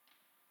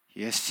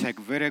Yes, a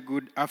very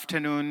good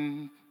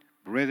afternoon,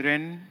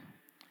 brethren,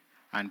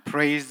 and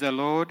praise the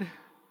Lord.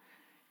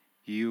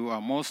 You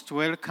are most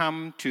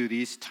welcome to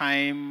this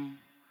time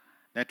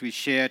that we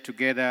share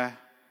together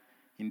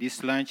in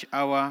this lunch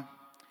hour.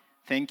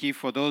 Thank you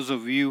for those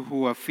of you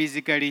who are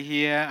physically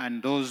here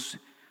and those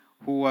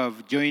who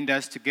have joined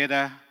us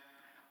together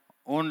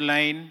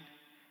online.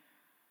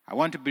 I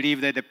want to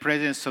believe that the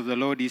presence of the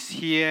Lord is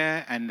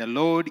here and the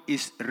Lord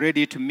is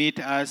ready to meet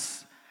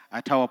us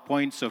at our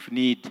points of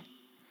need.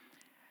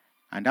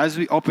 And as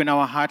we open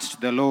our hearts to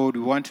the Lord,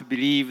 we want to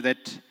believe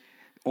that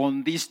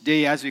on this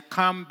day, as we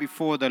come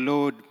before the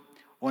Lord,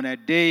 on a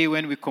day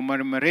when we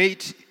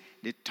commemorate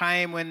the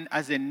time when,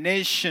 as a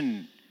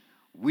nation,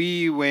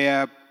 we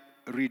were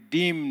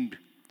redeemed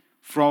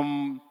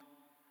from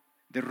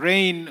the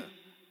reign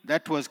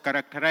that was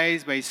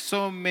characterized by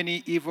so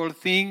many evil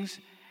things.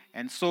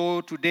 And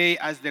so today,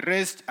 as the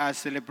rest are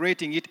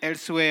celebrating it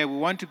elsewhere, we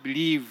want to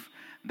believe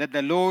that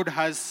the Lord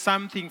has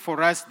something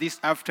for us this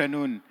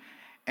afternoon.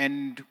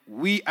 And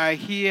we are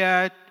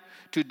here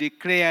to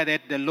declare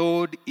that the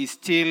Lord is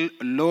still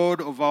Lord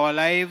of our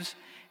lives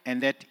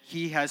and that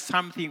He has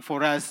something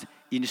for us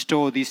in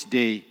store this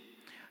day.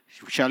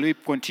 Shall we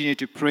continue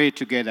to pray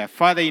together?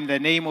 Father, in the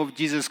name of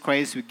Jesus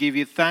Christ, we give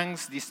you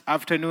thanks this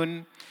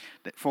afternoon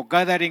for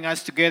gathering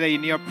us together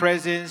in your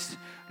presence.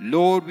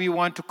 Lord, we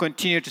want to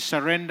continue to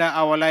surrender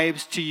our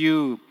lives to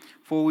you.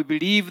 For we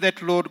believe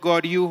that, Lord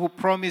God, you who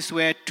promised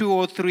where 2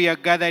 or 3 are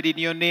gathered in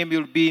your name,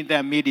 you'll be in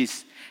their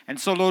midst. And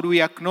so, Lord,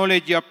 we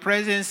acknowledge your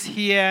presence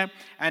here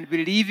and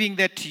believing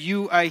that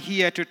you are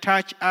here to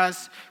touch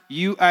us.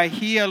 You are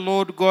here,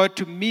 Lord God,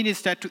 to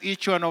minister to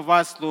each one of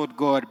us, Lord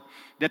God.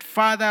 That,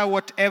 Father,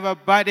 whatever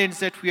burdens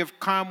that we have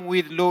come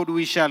with, Lord,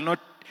 we shall not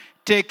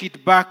take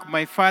it back,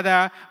 my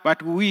Father,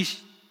 but we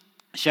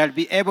shall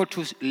be able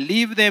to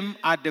leave them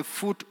at the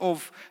foot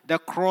of the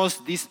cross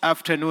this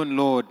afternoon,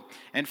 Lord.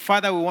 And,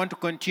 Father, we want to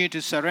continue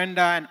to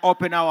surrender and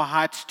open our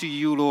hearts to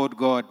you, Lord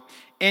God.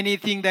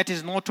 Anything that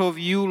is not of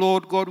you,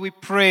 Lord God, we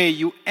pray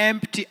you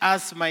empty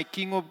us, my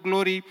King of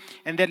glory,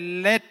 and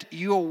then let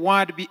your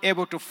word be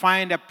able to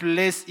find a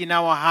place in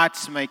our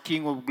hearts, my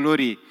King of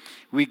glory.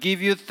 We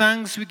give you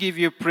thanks, we give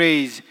you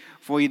praise,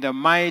 for in the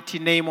mighty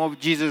name of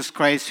Jesus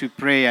Christ we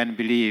pray and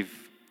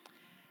believe.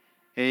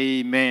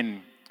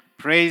 Amen.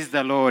 Praise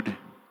the Lord.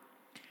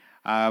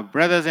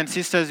 Brothers and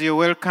sisters, you're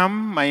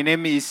welcome. My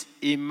name is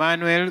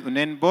Emmanuel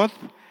Unenboth.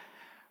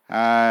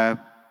 I'm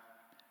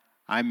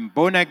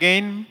born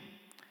again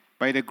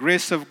by the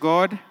grace of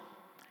God,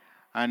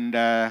 and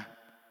the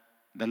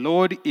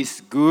Lord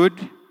is good,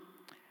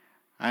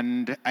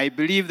 and I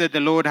believe that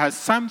the Lord has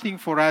something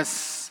for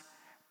us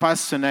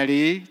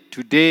personally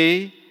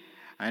today,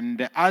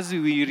 and as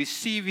we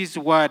receive His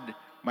word,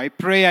 my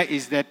prayer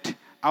is that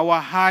our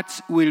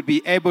hearts will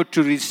be able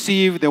to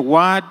receive the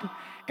word,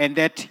 and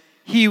that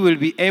He will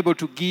be able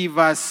to give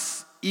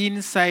us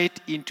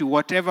insight into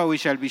whatever we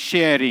shall be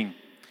sharing,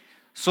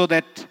 so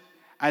that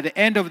at the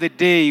end of the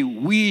day,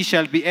 we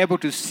shall be able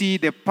to see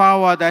the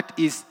power that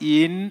is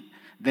in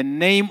the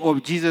name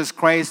of Jesus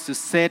Christ to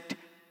set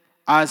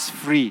us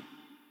free.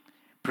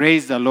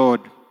 Praise the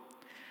Lord.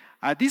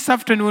 This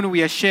afternoon,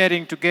 we are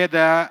sharing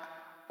together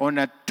on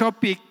a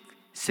topic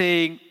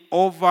saying,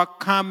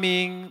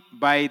 overcoming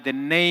by the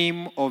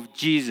name of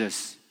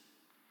Jesus.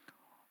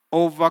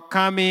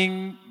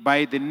 Overcoming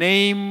by the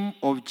name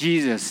of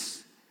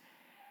Jesus.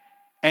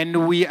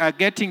 And we are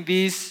getting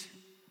this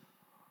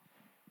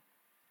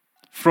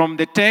from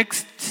the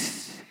text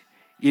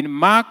in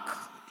Mark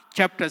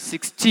chapter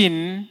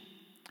 16,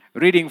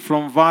 reading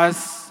from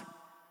verse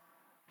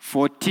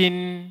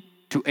 14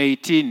 to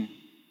 18.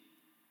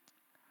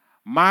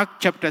 Mark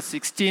chapter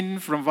 16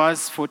 from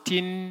verse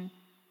 14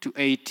 to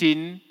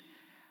 18.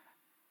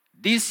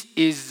 This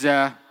is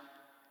an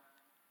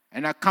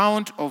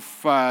account of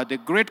the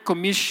Great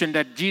Commission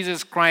that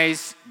Jesus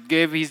Christ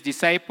gave His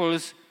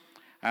disciples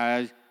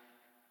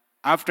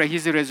after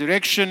His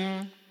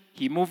resurrection.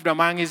 He moved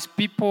among His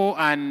people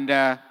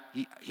and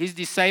His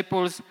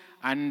disciples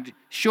and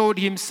showed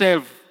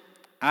Himself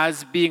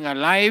as being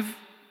alive.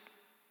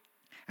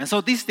 And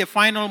so this is the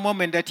final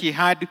moment that He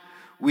had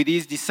with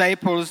His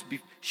disciples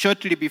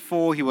shortly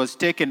before He was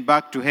taken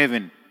back to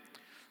heaven.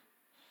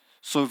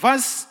 So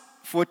verse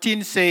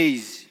 14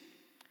 says,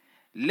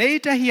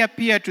 later He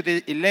appeared to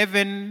the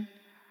 11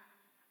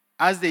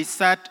 as they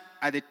sat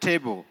at the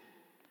table,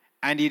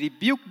 and He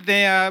rebuked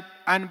their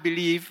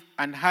unbelief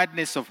and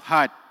hardness of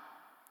heart,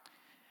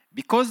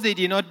 because they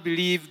did not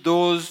believe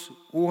those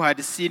who had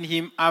seen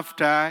Him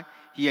after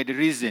He had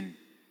risen.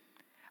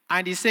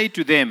 And He said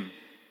to them,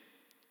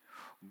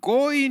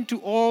 go into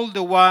all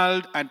the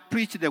world and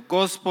preach the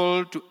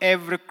gospel to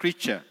every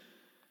creature.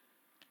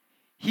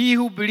 He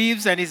who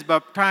believes and is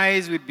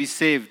baptized will be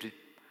saved,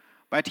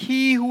 but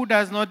he who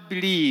does not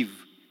believe,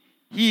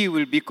 he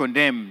will be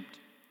condemned.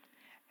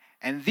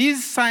 And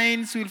these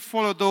signs will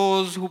follow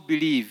those who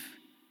believe.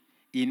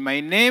 In my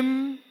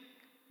name,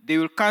 they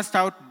will cast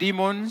out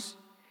demons.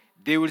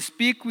 They will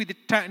speak with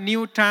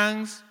new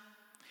tongues.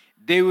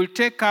 They will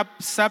take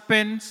up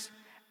serpents,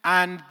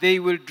 and they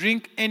will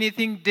drink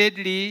anything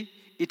deadly,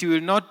 it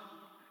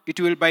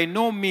will by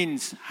no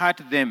means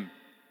hurt them.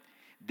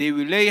 They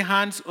will lay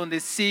hands on the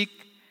sick,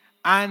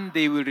 and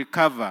they will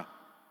recover.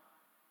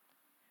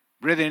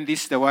 Brethren,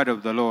 this is the word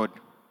of the Lord.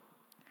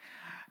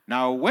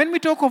 Now, when we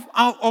talk of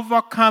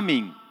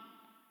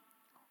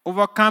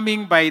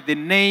overcoming by the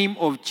name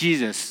of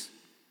Jesus,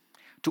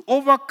 to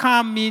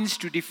overcome means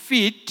to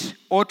defeat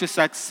or to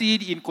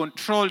succeed in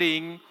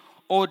controlling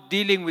or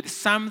dealing with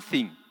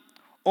something,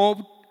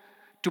 or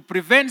to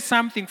prevent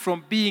something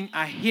from being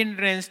a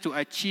hindrance to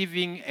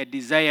achieving a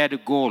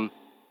desired goal.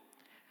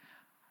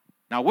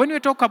 Now, when we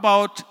talk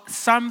about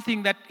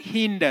something that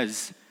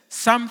hinders,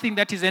 something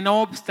that is an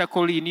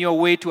obstacle in your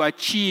way to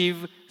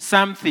achieve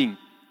something,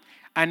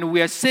 and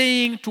we are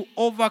saying to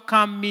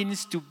overcome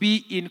means to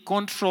be in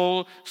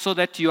control so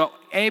that you are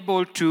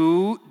able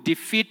to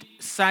defeat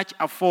such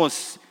a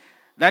force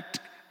that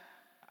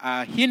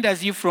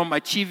hinders you from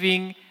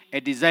achieving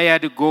a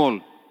desired goal.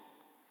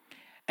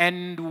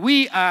 And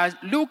we are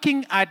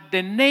looking at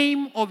the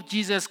name of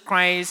Jesus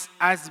Christ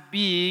as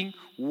being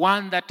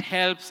one that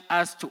helps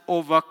us to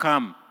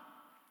overcome.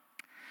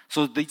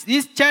 So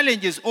these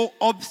challenges or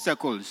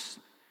obstacles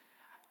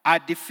are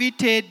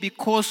defeated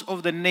because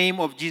of the name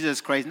of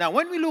Jesus Christ. Now,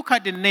 when we look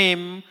at the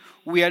name,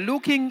 we are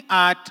looking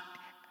at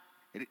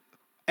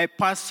a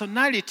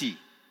personality.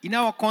 In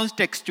our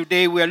context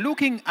today, we are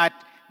looking at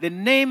the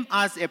name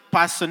as a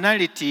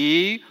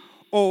personality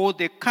or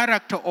the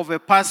character of a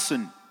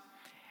person.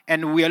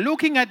 And we are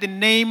looking at the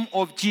name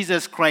of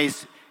Jesus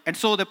Christ. And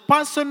so the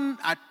person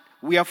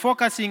we are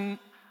focusing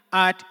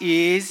at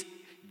is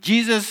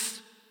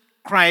Jesus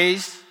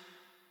Christ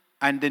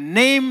and the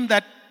name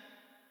that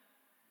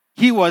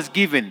he was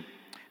given.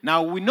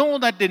 Now, we know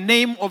that the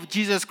name of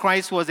Jesus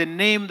Christ was a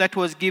name that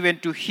was given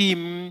to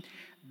him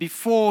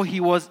before he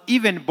was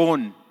even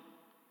born.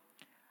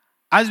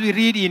 As we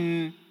read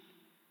in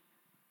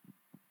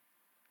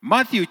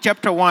Matthew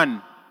chapter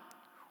 1,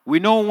 we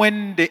know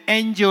when the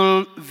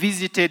angel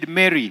visited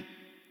Mary,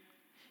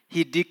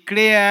 he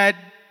declared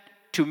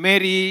to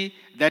Mary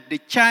that the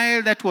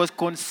child that was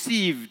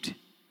conceived,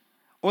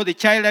 or the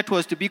child that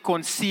was to be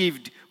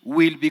conceived,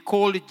 will be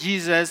called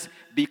Jesus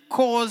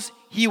because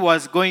he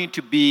was going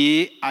to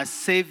be a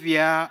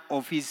savior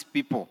of his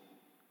people.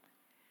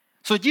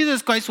 So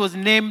Jesus Christ was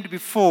named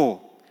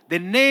before. The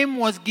name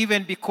was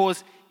given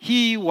because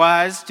he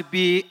was to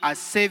be a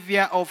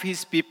savior of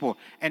his people.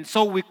 And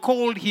so we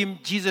called him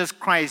Jesus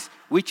Christ,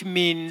 which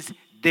means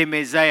the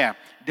Messiah,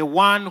 the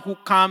one who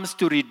comes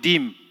to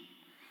redeem.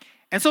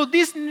 And so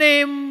this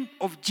name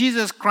of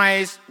Jesus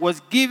Christ was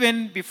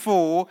given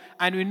before,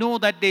 and we know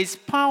that there is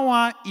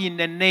power in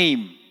the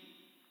name.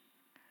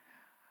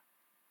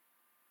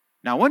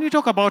 Now, when we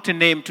talk about a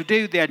name,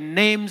 today there are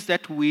names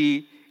that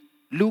we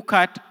look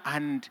at,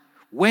 and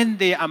when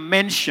they are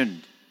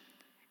mentioned,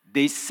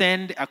 they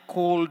send a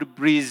cold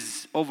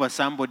breeze over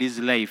somebody's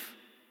life.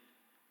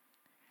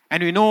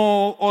 And we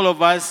know, all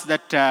of us,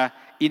 that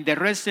in the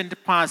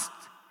recent past,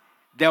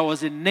 there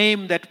was a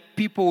name that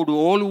people would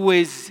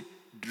always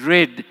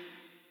dread.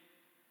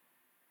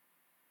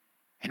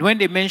 And when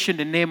they mention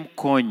the name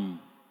Kony,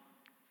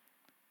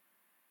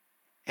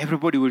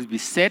 everybody will be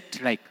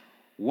set like,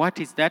 what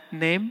is that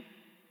name?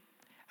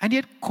 And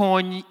yet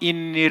Kony,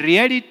 in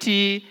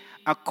reality,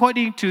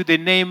 according to the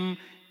name,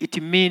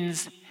 it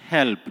means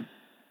help.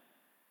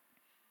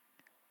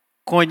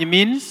 Kony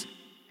means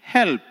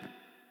help.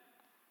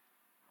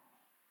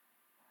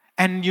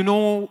 And you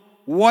know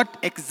what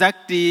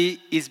exactly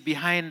is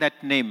behind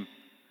that name?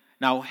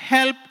 Now,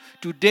 help,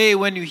 today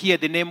when you hear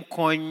the name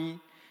Kony,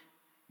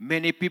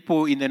 many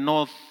people in the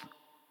north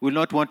will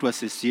not want to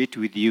associate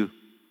with you.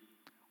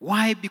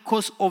 Why?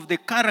 Because of the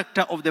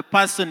character of the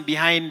person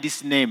behind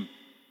this name.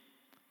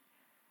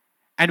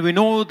 And we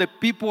know the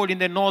people in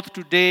the north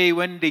today,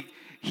 when they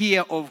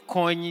hear of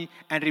Kony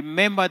and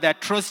remember the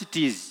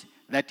atrocities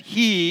that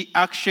he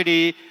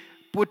actually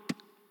put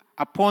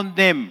upon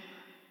them,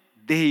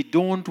 they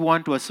don't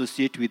want to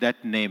associate with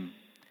that name.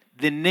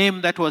 The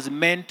name that was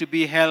meant to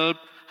be help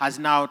has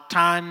now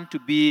turned to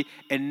be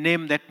a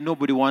name that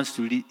nobody wants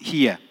to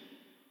hear.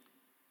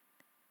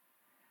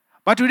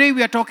 But today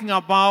we are talking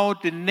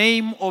about the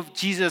name of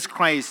Jesus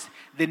Christ,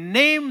 the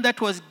name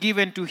that was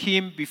given to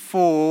him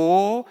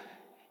before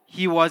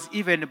he was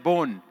even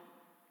born,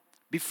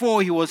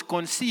 before he was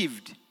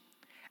conceived.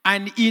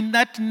 And in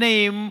that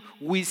name,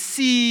 we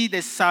see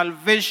the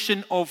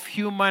salvation of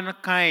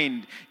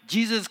humankind.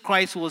 Jesus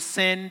Christ was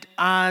sent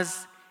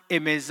as a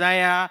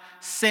Messiah,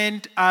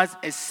 sent as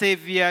a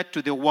Savior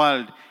to the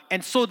world.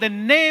 And so the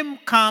name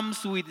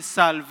comes with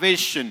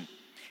salvation.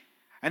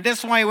 And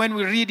that's why when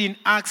we read in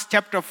Acts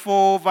chapter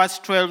 4, verse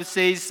 12, it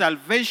says,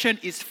 salvation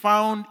is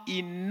found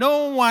in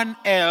no one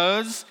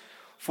else,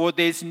 for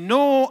there is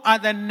no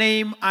other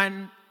name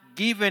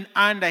given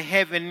under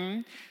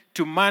heaven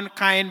to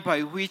mankind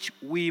by which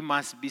we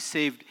must be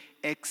saved,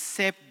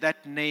 except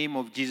that name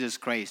of Jesus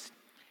Christ.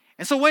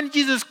 And so when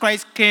Jesus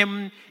Christ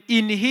came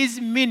in his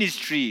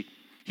ministry,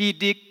 he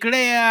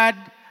declared,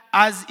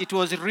 as it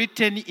was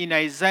written in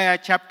Isaiah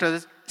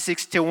chapter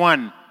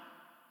 61,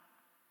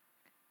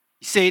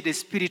 Say, the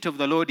Spirit of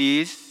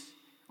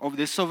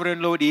the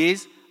sovereign Lord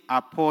is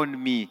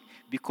upon me,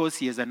 because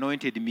he has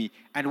anointed me.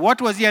 And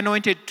what was he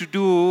anointed to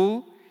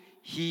do?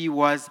 He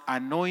was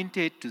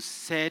anointed to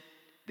set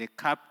the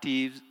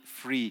captives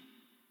free.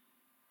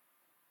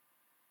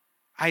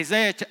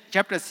 Isaiah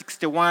chapter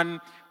 61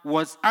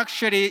 was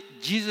actually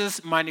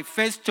Jesus'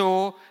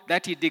 manifesto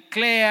that he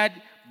declared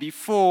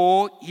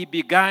before he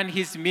began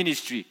his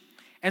ministry.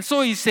 And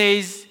so he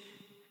says,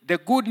 the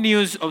good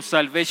news of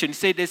salvation. He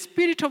said, the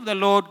Spirit of the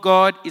Lord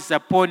God is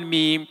upon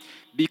me,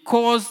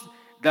 because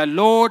the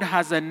Lord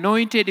has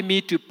anointed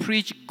me to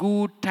preach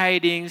good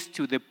tidings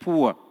to the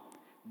poor.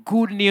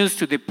 Good news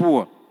to the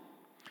poor.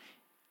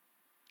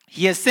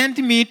 He has sent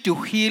me to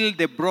heal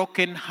the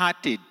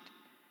brokenhearted,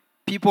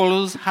 people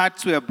whose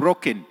hearts were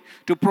broken,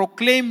 to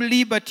proclaim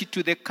liberty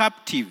to the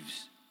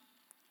captives,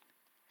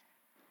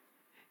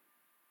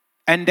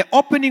 and the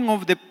opening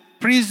of the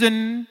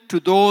prison to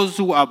those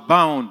who are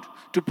bound,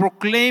 to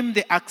proclaim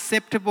the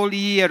acceptable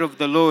year of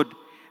the Lord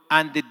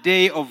and the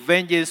day of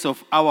vengeance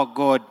of our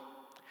God.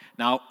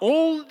 Now,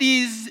 all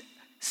these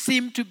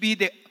seem to be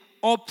the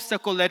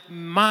obstacle that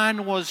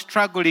man was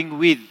struggling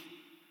with.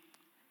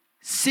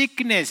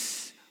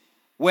 Sickness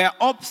were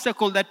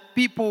obstacle that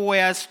people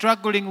were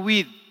struggling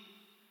with.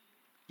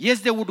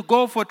 Yes, they would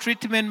go for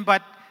treatment,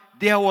 but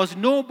there was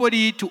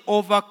nobody to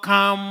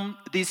overcome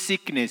this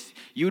sickness.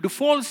 You'd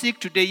fall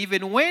sick today,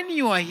 even when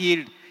you are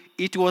healed,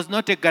 it was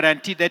not a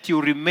guarantee that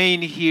you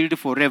remain healed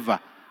forever.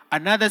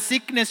 Another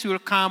sickness will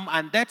come,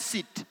 and that's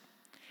it.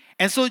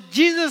 And so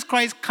Jesus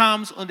Christ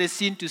comes on the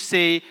scene to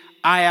say,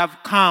 I have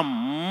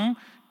come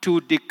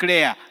to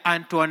declare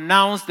and to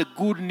announce the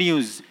good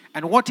news.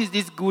 And what is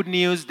this good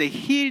news? The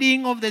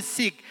healing of the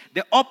sick,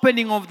 the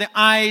opening of the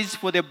eyes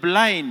for the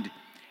blind.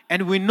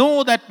 And we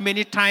know that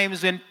many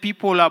times when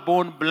people are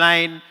born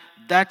blind,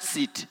 that's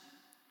it.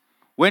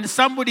 When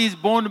somebody is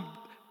born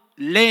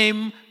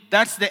lame,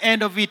 that's the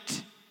end of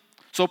it.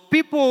 So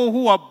people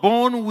who are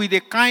born with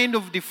a kind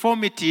of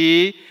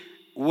deformity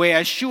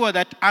were sure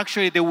that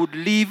actually they would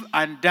live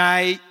and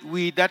die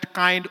with that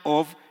kind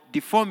of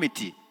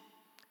deformity.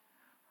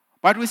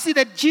 But we see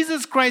that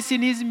Jesus Christ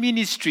in his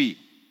ministry,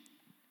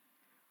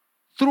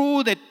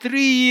 through the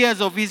 3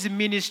 years of his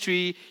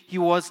ministry, he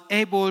was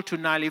able to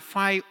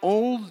nullify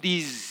all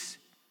these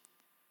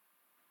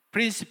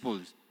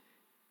principles,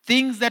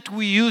 things that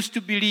we used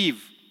to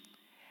believe.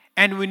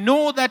 And we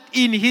know that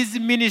in his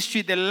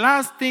ministry, the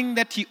last thing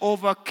that he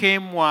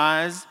overcame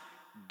was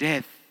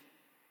death.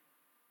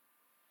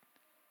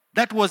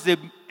 That was the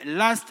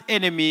last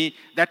enemy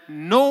that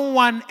no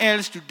one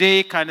else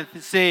today can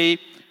say,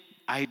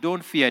 I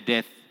don't fear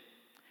death.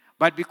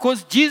 But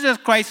because Jesus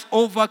Christ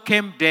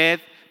overcame death,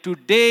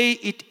 today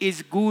it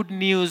is good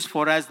news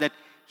for us that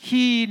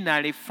he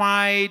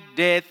nullified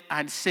death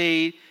and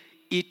said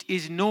it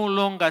is no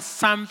longer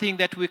something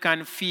that we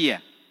can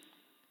fear.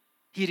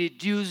 He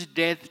reduced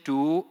death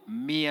to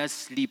mere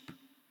sleep.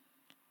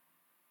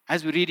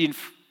 As we read in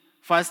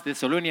 1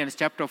 Thessalonians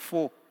chapter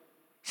 4,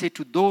 he said,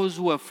 to those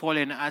who have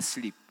fallen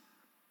asleep,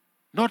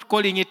 not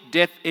calling it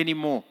death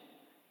anymore.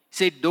 He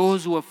said,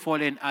 those who have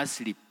fallen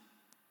asleep.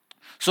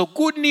 So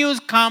good news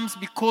comes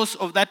because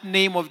of that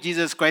name of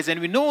Jesus Christ. And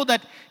we know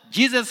that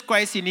Jesus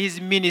Christ in his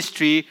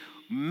ministry,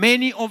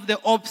 many of the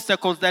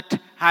obstacles that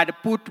had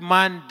put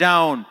man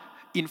down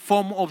in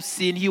form of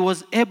sin, he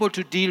was able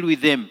to deal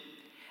with them.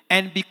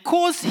 And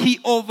because he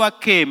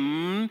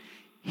overcame,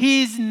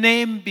 his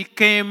name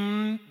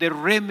became the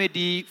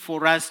remedy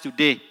for us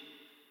today.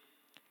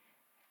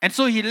 And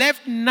so he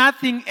left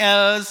nothing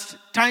else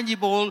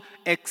tangible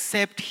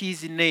except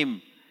his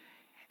name.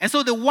 And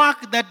so the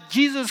work that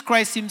Jesus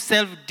Christ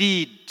himself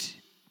did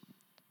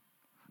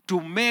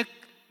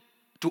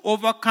to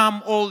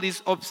overcome all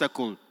these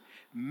obstacles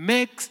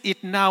makes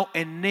it now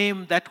a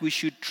name that we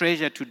should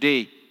treasure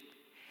today.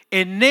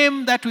 A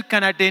name that we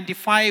can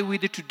identify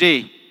with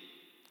today.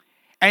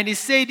 And he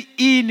said,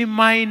 in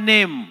my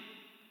name.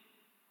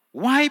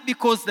 Why?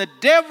 Because the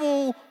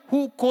devil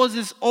who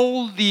causes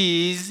all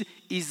these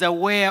is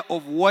aware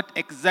of what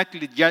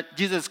exactly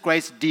Jesus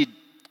Christ did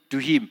to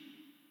him.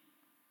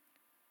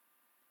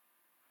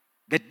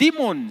 The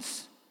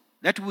demons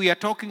that we are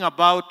talking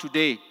about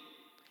today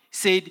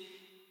said,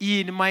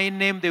 in my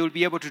name they will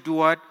be able to do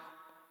what?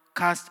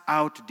 Cast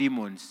out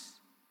demons.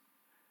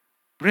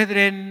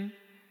 Brethren,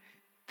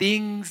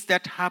 things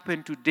that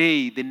happen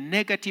today, the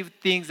negative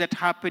things that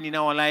happen in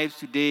our lives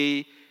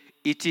today,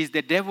 it is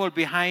the devil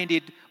behind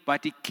it,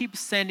 but he keeps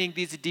sending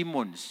these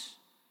demons.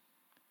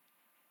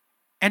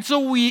 And so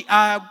we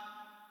are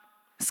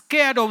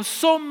scared of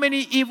so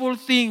many evil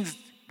things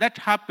that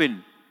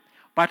happen.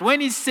 But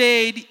when he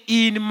said,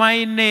 in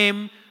my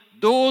name,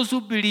 those who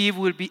believe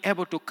will be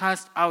able to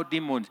cast out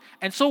demons.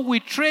 And so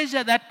we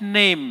treasure that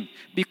name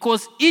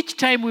because each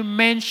time we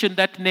mention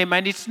that name,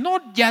 and it's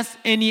not just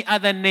any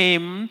other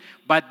name,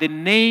 but the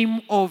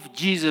name of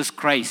Jesus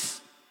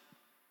Christ.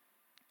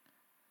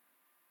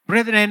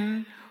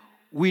 Brethren,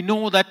 we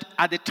know that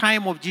at the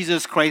time of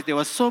Jesus Christ, there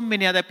were so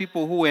many other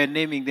people who were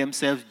naming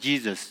themselves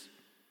Jesus.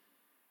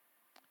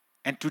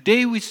 And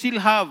today we still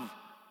have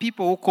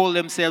people who call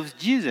themselves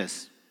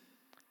Jesus.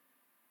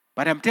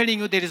 But I'm telling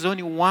you, there is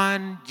only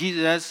one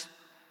Jesus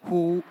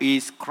who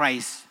is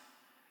Christ.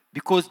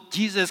 Because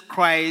Jesus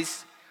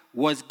Christ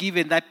was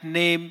given that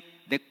name.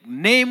 The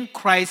name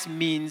Christ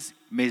means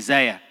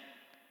Messiah.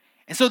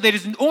 And so there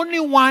is only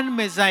one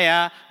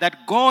Messiah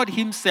that God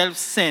himself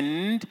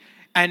sent,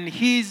 and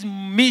his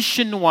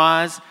mission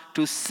was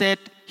to set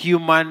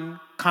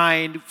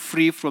humankind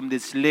free from the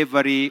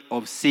slavery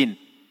of sin.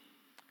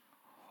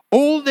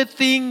 All the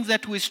things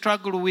that we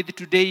struggle with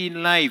today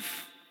in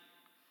life,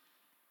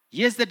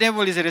 yes, the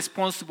devil is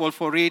responsible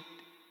for it,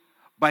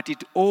 but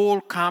it all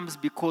comes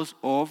because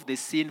of the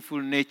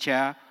sinful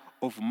nature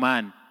of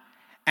man.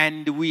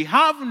 And we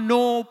have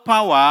no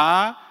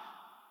power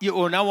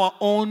on our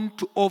own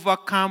to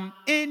overcome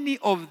any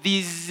of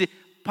these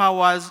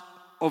powers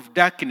of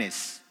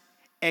darkness,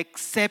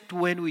 except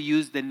when we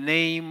use the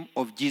name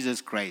of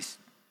Jesus Christ.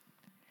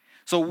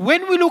 So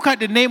when we look at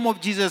the name of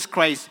Jesus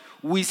Christ,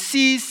 we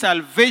see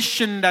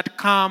salvation that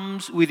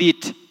comes with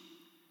it.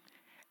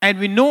 And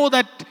we know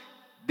that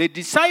the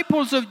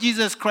disciples of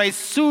Jesus Christ,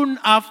 soon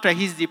after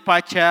his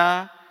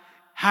departure,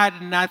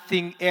 had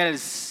nothing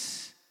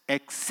else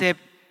except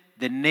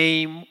the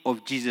name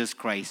of Jesus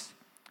Christ.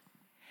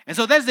 And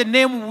so that's the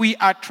name we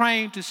are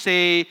trying to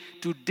say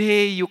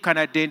today. You can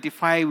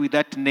identify with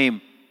that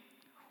name.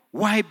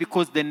 Why?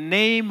 Because the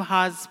name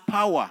has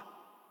power.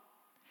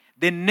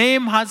 The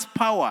name has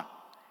power.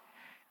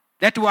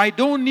 That I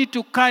don't need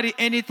to carry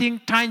anything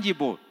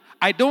tangible.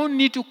 I don't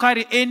need to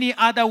carry any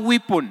other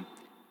weapon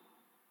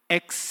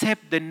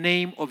except the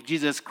name of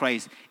Jesus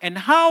Christ. And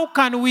how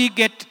can we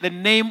get the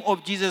name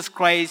of Jesus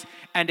Christ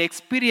and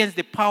experience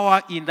the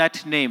power in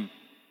that name?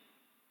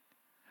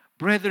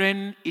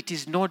 Brethren, it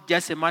is not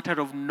just a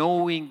matter of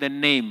knowing the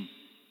name.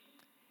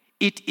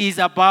 It is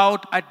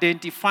about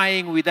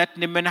identifying with that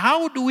name. And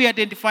how do we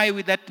identify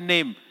with that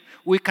name?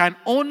 We can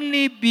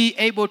only be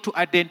able to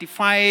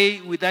identify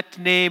with that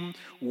name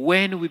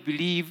when we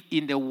believe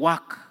in the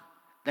work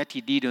that he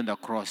did on the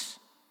cross.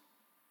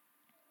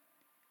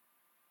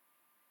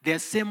 There are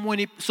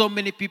so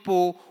many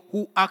people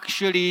who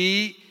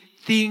actually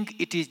think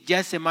it is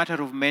just a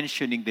matter of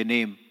mentioning the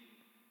name.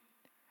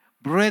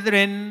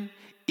 Brethren,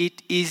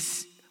 it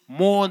is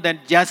more than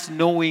just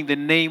knowing the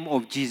name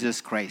of Jesus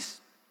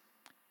Christ.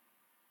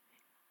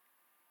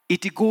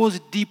 It goes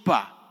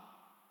deeper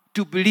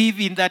to believe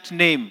in that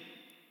name.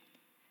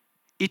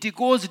 It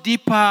goes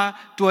deeper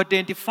to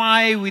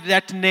identify with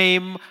that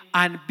name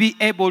and be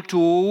able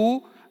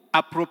to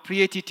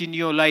appropriate it in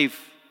your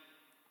life.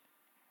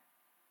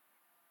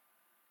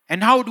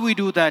 And how do we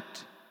do that?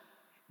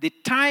 The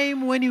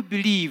time when you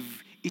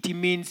believe, it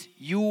means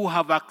you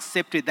have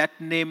accepted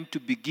that name to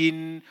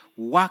begin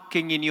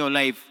working in your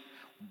life.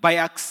 By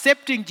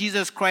accepting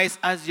Jesus Christ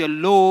as your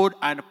Lord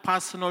and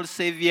personal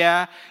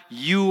Savior,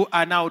 you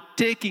are now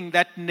taking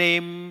that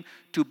name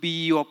to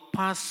be your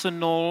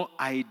personal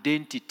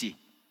identity.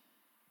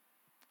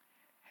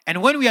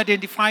 And when we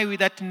identify with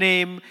that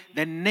name,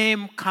 the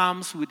name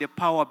comes with the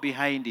power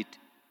behind it.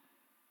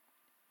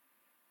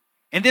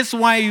 And that's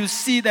why you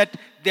see that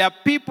there are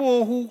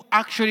people who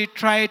actually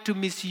try to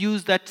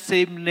misuse that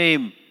same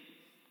name.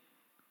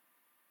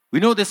 We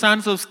know the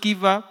sons of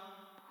Sceva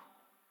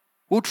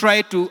who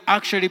tried to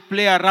actually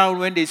play around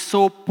when they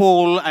saw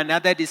Paul and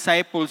other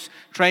disciples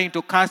trying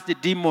to cast the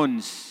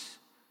demons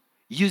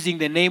using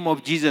the name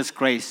of Jesus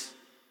Christ.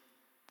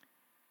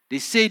 They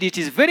said it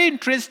is very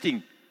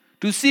interesting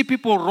to see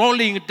people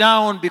rolling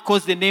down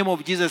because the name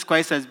of Jesus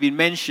Christ has been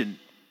mentioned.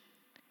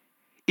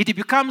 It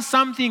becomes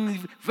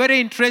something very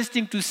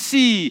interesting to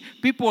see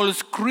people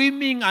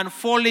screaming and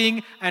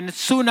falling, and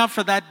soon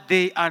after that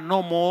they are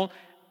no more.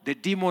 The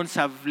demons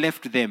have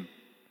left them.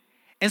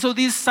 And so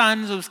these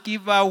sons of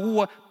Sceva,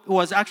 who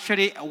was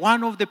actually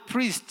one of the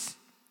priests,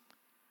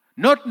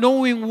 not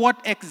knowing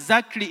what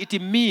exactly it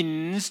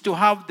means to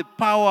have the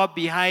power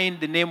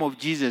behind the name of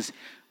Jesus,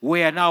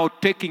 we are now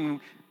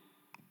taking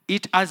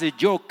it as a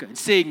joke and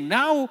saying,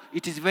 now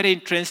it is very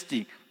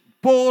interesting.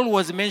 Paul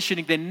was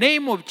mentioning the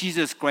name of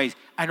Jesus Christ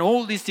and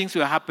all these things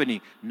were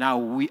happening. Now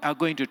we are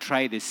going to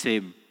try the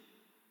same.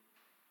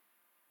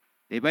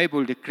 The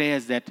Bible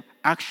declares that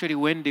actually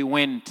when they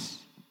went,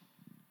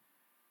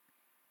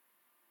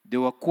 they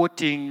were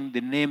quoting the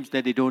names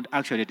that they don't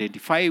actually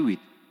identify with.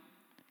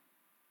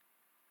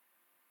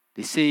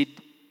 They said,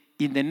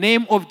 in the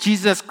name of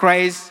Jesus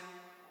Christ,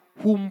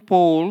 whom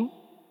Paul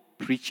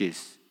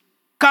preaches,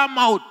 come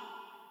out.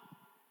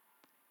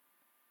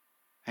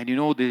 And you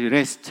know the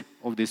rest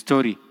of the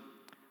story.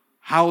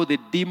 How the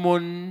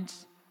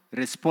demons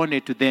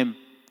responded to them,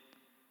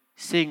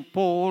 saying,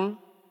 Paul,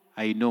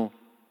 I know.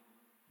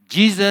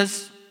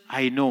 Jesus,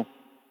 I know.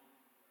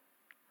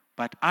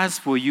 But as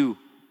for you,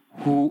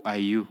 who are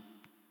you?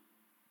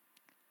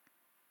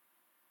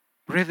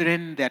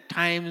 Brethren, there are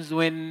times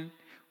when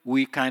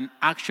we can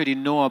actually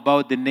know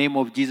about the name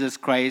of Jesus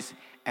Christ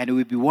and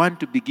we want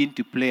to begin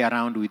to play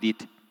around with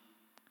it.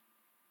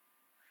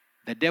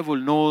 The devil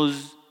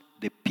knows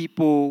the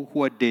people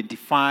who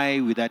identify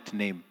with that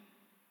name.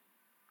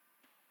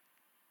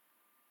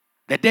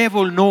 The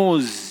devil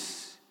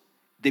knows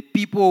the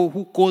people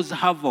who cause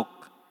havoc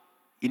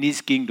in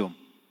his kingdom.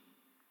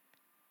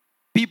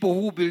 People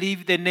who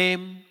believe the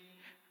name,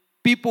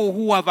 people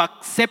who have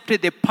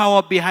accepted the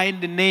power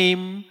behind the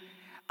name,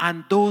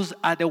 and those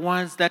are the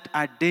ones that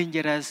are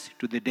dangerous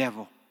to the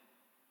devil.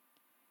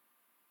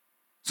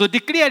 So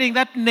declaring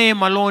that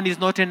name alone is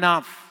not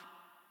enough.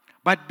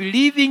 But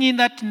believing in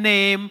that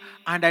name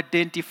and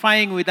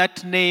identifying with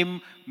that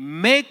name,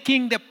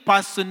 making the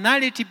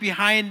personality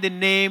behind the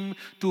name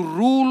to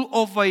rule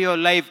over your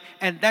life.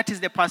 And that is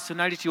the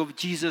personality of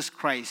Jesus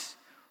Christ.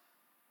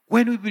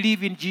 When we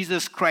believe in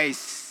Jesus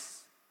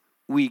Christ,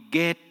 we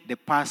get the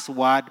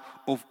password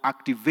of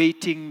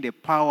activating the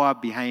power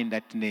behind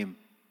that name.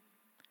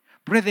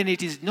 Brethren,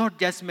 it is not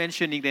just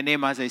mentioning the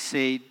name as I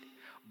said,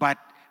 but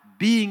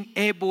being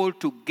able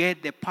to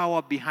get the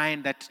power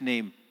behind that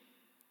name.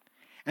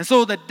 And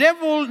so the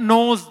devil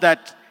knows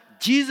that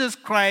Jesus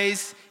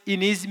Christ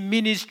in his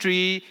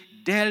ministry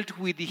dealt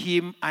with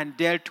him and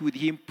dealt with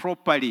him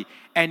properly.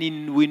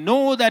 And we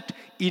know that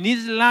in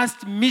his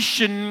last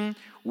mission,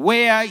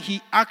 where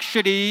he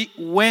actually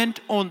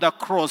went on the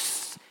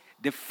cross,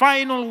 the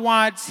final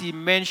words he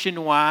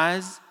mentioned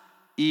was,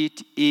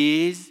 "It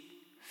is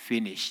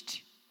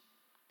finished."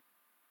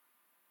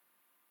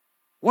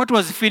 What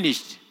was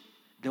finished?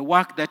 The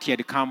work that he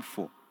had come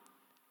for.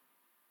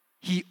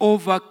 He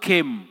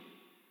overcame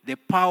the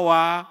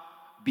power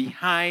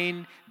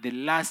behind the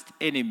last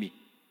enemy.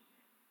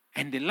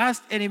 And the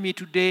last enemy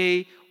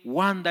today,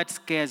 one that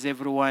scares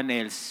everyone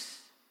else,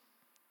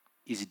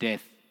 is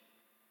death.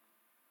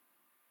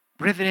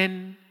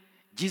 Brethren,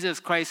 Jesus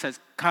Christ has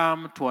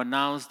come to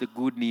announce the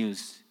good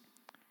news.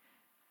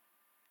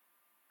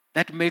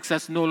 That makes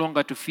us no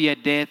longer to fear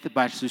death,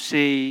 but to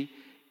say,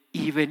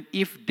 even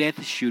if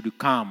death should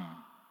come,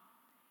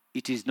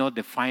 it is not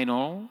the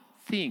final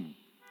thing.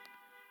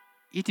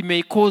 It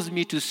may cause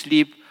me to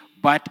sleep,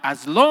 but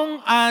as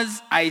long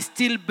as I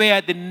still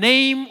bear the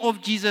name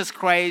of Jesus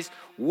Christ,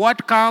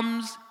 what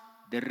comes?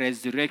 The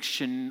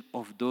resurrection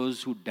of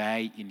those who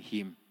die in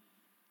him.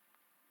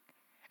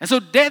 And so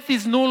death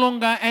is no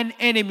longer an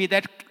enemy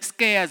that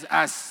scares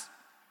us.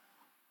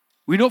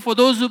 We know for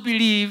those who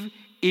believe,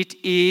 it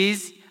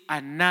is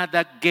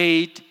another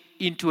gate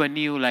into a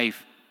new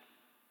life.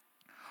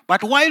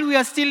 But while we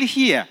are still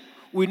here,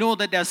 we know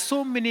that there are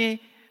so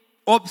many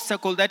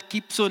obstacles that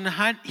keeps on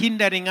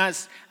hindering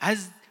us,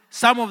 as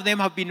some of them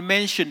have been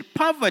mentioned.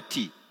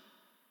 Poverty.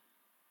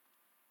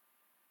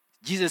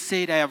 Jesus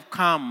said, "I have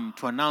come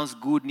to announce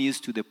good news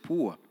to the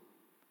poor."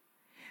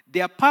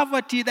 There are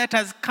poverty that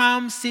has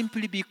come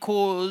simply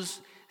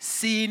because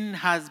sin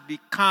has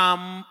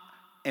become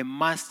a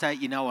master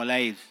in our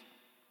lives.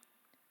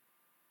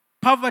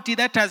 Poverty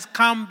that has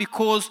come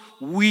because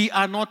we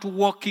are not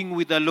walking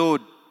with the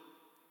Lord.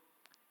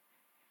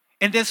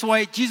 And that's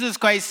why Jesus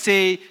Christ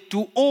said,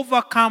 to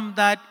overcome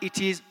that, it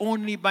is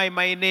only by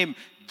my name.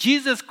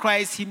 Jesus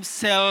Christ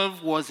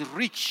himself was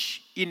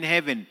rich in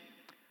heaven,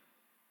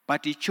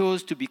 but he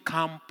chose to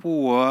become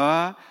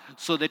poor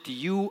so that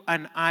you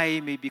and I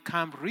may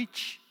become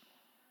rich.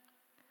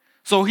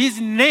 So his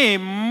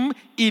name,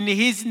 in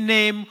his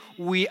name,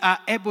 we are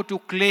able to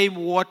claim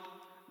what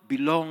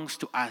belongs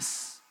to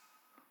us.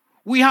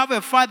 We have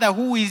a Father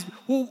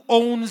who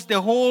owns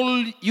the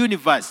whole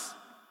universe.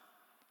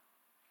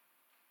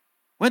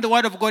 When the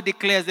Word of God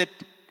declares that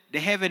the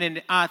heaven and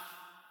the earth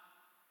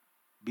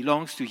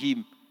belongs to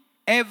him,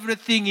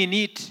 everything in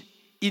it,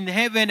 in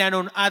heaven and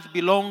on earth,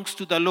 belongs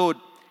to the Lord.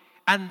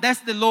 And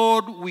that's the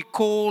Lord we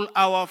call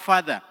our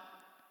Father.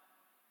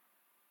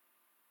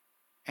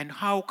 And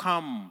how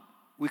come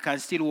we can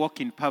still walk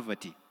in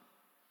poverty?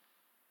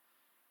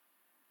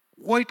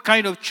 What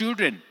kind of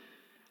children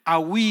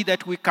are we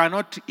that we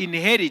cannot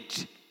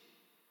inherit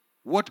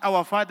what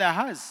our Father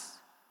has?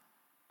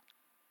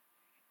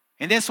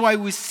 And that's why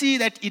we see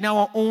that in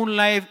our own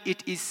life,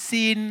 it is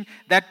sin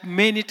that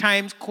many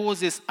times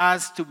causes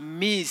us to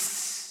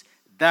miss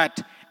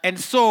that. And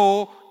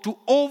so, to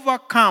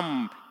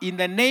overcome in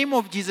the name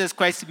of Jesus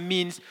Christ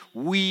means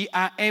we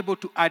are able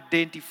to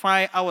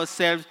identify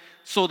ourselves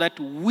so that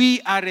we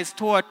are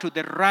restored to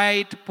the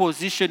right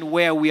position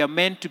where we are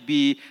meant to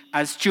be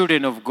as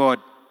children of God.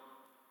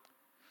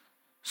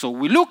 So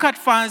we look at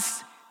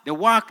first the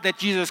work that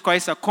Jesus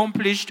Christ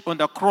accomplished on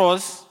the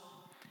cross,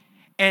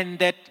 and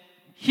that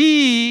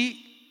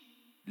he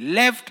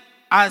left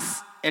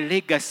us a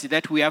legacy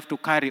that we have to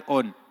carry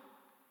on.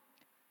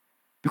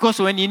 Because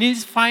when in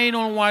his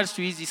final words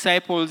to his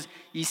disciples,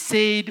 he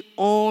said,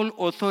 "All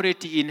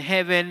authority in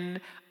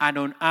heaven and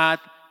on earth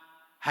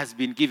has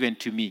been given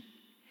to me.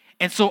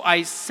 And so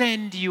I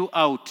send you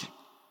out."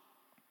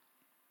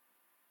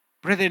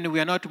 Brethren,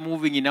 we are not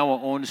moving in our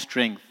own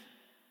strength.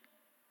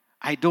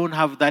 I don't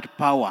have that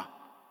power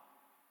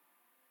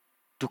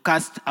to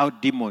cast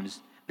out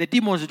demons. The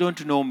demons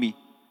don't know me.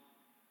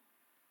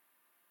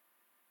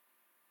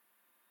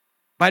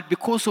 But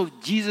because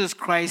of Jesus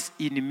Christ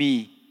in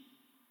me,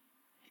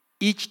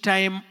 each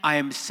time I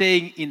am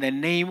saying in the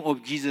name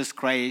of Jesus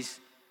Christ,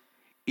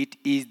 it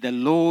is the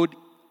Lord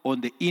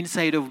on the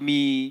inside of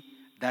me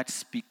that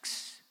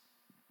speaks.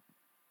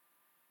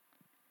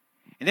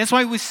 And that's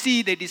why we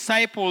see the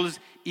disciples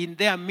in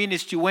their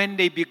ministry, when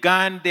they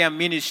began their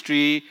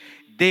ministry,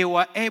 they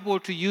were able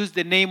to use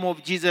the name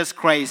of Jesus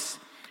Christ.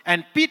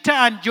 And Peter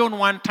and John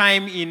one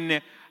time,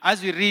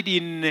 as we read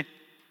in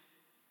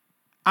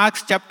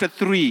Acts chapter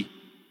 3,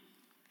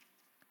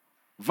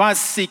 verse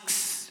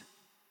 6,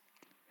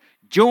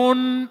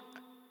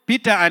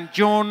 Peter and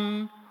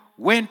John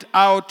went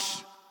out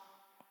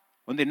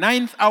on the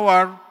 9th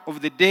hour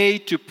of the day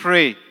to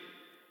pray.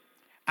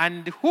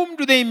 And whom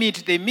do they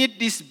meet? They meet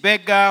this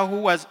beggar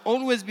who has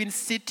always been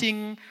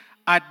sitting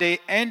at the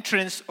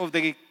entrance of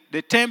the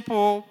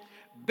temple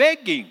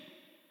begging.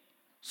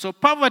 So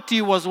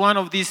poverty was one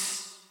of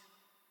these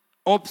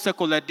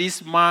obstacles that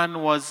this man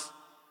was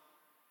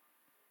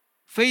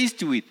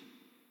faced with.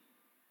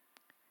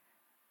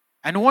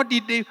 And what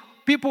did they?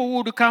 People who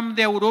would come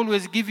there would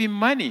always give him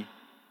money.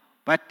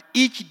 But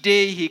each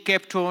day he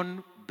kept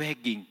on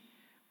begging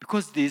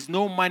because there's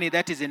no money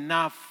that is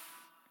enough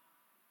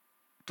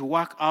to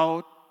work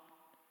out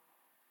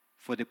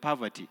for the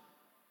poverty.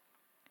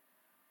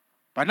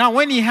 But now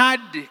when he had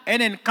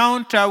an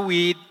encounter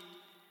with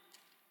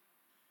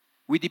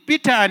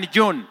Peter and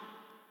John,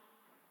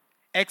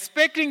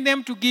 expecting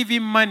them to give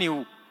him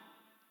money,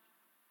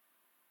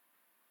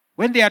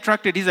 when they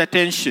attracted his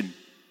attention,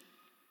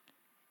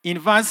 in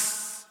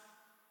verse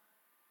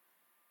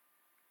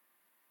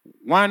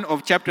 1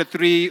 of chapter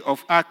 3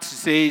 of Acts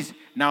says,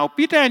 "Now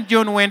Peter and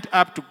John went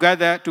up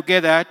together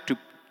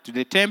to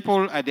the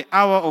temple at the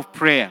hour of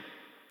prayer,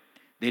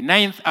 the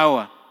 9th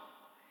hour.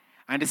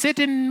 And a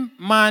certain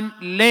man,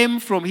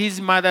 lame from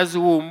his mother's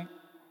womb,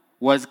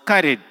 was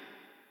carried,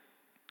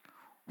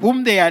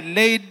 whom they had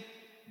laid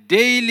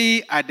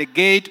daily at the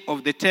gate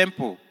of the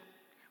temple,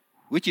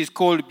 which is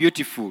called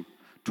Beautiful,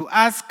 to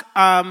ask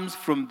alms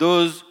from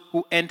those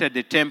who entered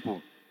the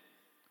temple.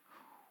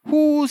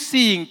 Who,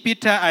 seeing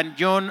Peter and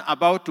John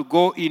about to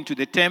go into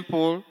the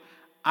temple,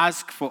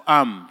 asked for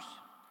alms.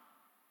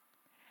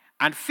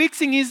 And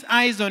fixing his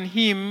eyes on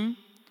him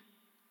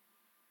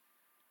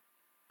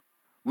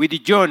with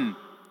John,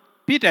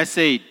 Peter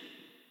said,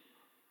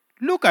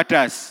 'Look at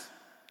us.'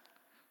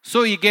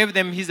 So he gave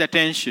them his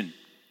attention,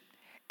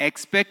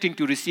 expecting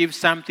to receive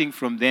something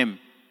from them.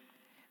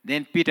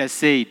 Then Peter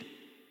said,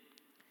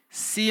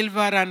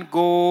 'Silver and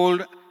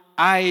gold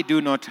I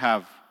do not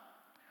have,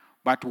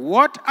 but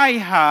what I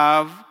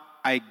have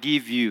I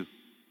give you.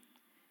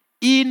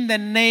 In the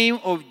name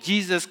of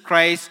Jesus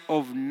Christ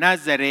of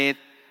Nazareth,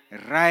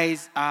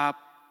 rise up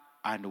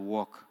and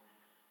walk.'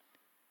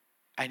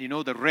 And you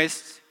know the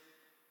rest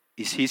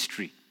is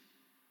history.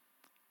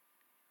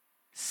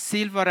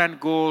 Silver and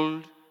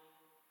gold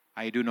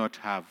I do not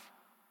have,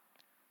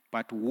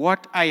 but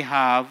what I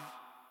have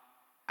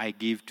I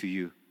give to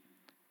you."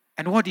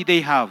 And what did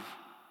they have?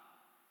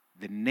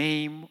 The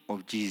name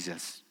of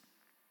Jesus.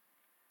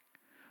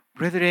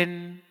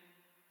 Brethren,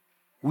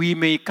 we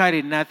may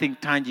carry nothing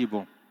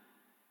tangible.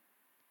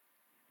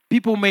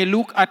 People may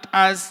look at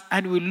us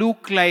and we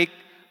look like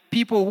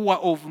people who are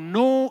of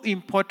no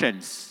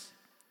importance.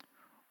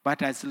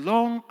 But as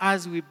long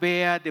as we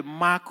bear the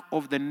mark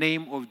of the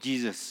name of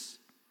Jesus,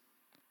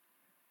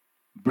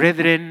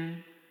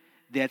 brethren,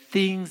 there are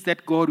things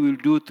that God will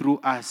do through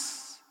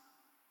us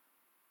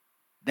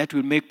that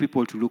will make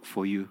people to look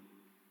for you.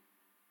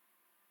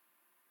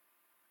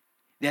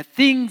 There are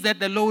things that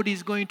the Lord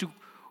is going to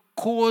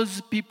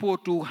cause people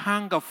to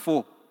hunger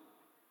for,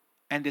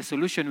 and the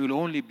solution will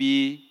only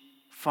be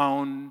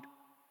found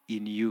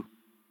in you.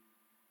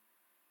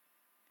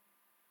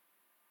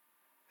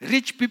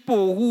 Rich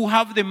people who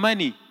have the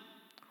money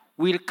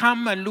will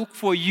come and look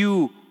for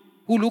you,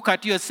 who look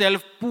at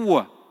yourself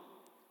poor,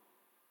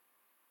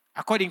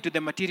 according to the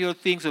material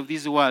things of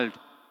this world.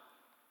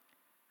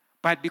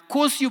 But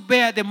because you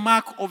bear the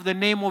mark of the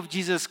name of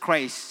Jesus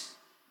Christ,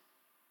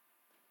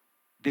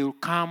 they will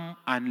come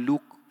and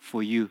look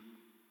for you.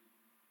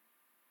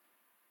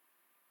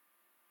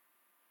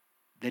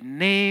 The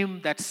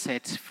name that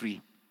sets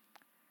free,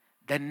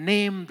 the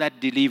name that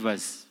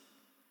delivers,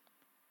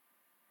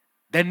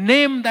 the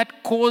name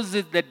that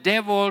causes the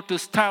devil to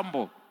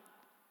stumble.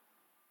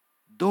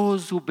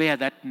 Those who bear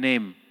that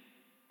name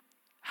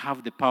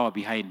have the power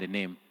behind the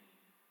name.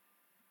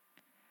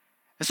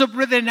 And so,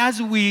 brethren, as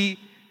we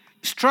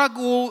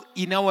struggle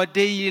in our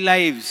daily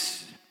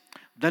lives,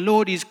 the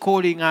Lord is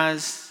calling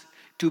us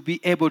to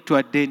be able to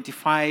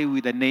identify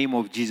with the name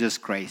of Jesus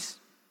Christ.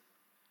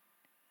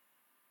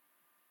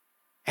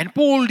 And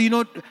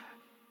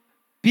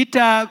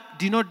Peter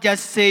did not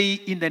just say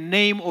in the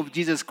name of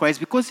Jesus Christ,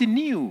 because he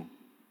knew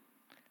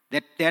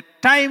that there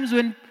are times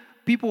when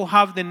people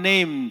have the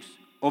names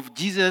of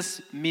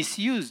Jesus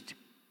misused.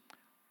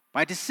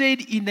 But he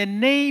said in the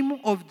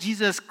name of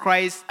Jesus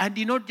Christ, and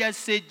did not just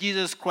say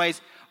Jesus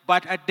Christ,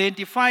 but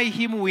identify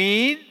him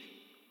with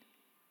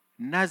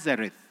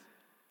Nazareth,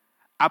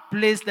 a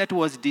place that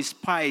was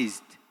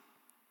despised,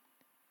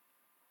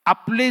 a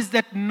place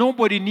that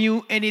nobody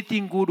knew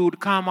anything good would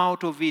come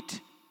out of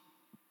it.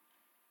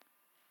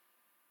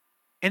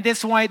 And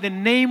that's why the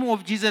name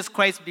of Jesus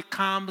Christ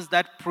becomes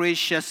that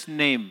precious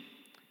name.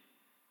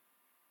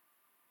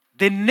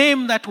 The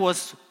name that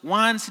was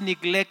once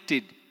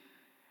neglected.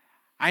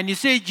 And you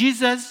say,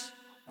 Jesus,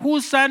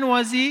 whose son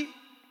was he?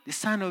 The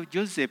son of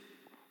Joseph.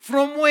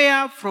 From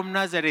where? From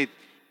Nazareth.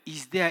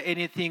 Is there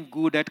anything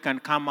good that can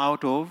come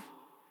out of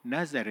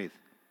Nazareth?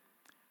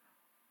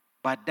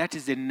 But that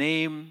is the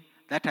name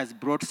that has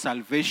brought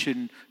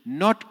salvation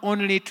not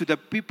only to the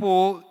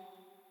people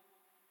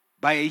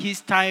by his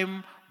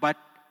time, but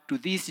to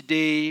this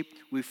day,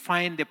 we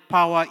find the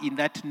power in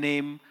that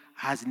name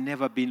has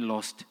never been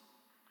lost.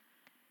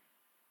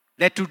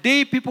 That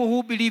today, people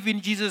who believe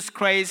in Jesus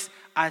Christ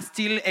are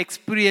still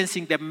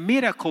experiencing the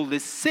miracle the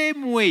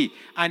same way.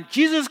 And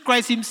Jesus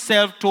Christ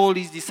himself told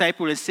his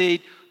disciples and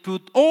said,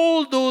 to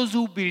all those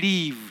who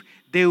believe,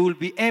 they will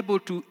be able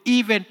to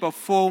even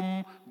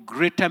perform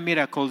greater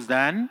miracles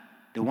than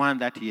the one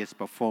that he has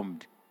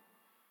performed.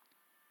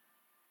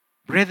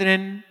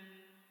 Brethren,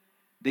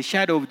 the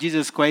shadow of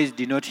Jesus Christ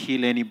did not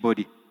heal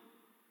anybody.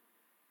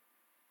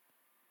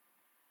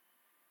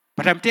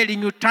 But I'm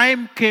telling you,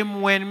 time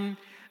came when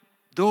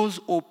those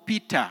of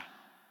Peter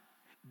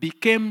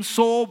became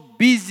so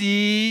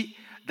busy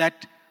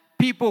that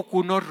people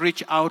could not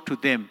reach out to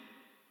them.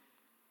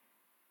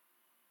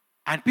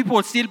 And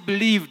people still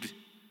believed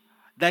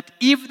that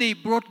if they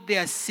brought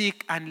their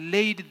sick and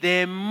laid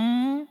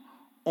them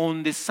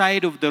on the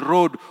side of the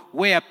road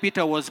where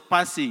Peter was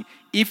passing,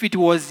 if it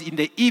was in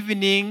the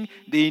evening,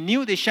 they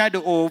knew the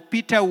shadow of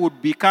Peter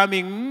would be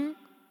coming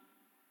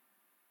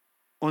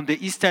on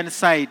the eastern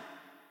side.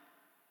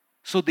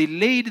 So they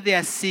laid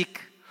their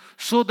sick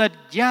so that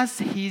just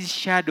his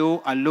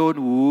shadow alone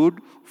would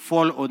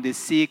fall on the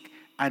sick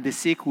and the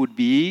sick would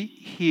be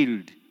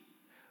healed.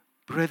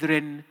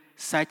 Brethren,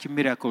 such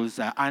miracles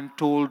are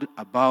untold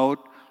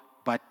about,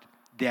 but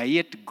they are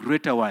yet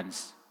greater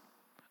ones.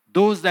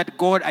 Those that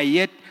God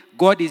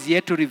is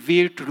yet to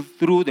reveal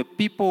through the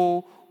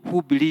people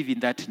who believe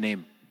in that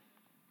name.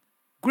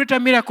 Greater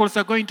miracles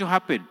are going to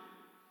happen.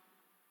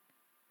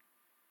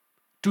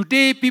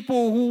 Today,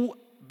 people who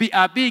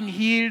are being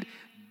healed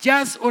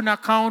just on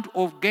account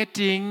of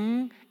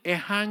getting a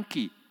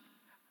hanky.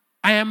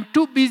 I am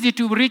too busy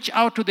to reach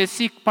out to the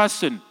sick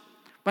person,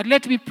 but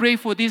let me pray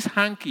for this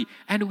hanky.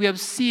 And we have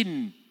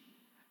seen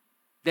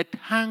that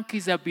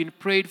hankies have been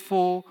prayed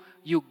for.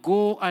 You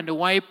go and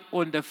wipe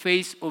on the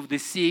face of the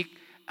sick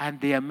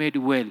and they are made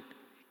well.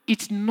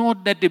 It's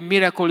not that the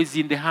miracle is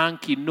in the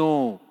hanky,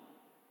 no.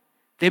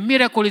 The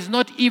miracle is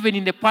not even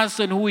in the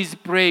person who is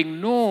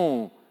praying,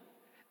 no.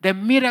 The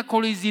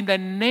miracle is in the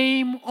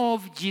name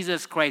of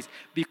Jesus Christ,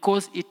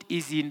 because it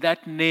is in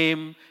that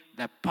name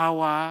the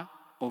power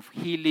of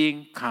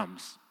healing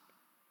comes.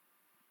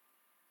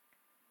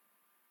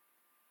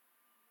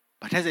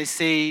 But as I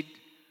said,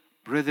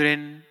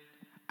 brethren,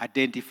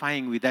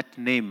 identifying with that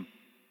name,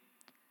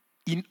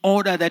 in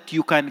order that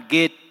you can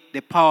get the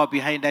power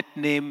behind that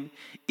name,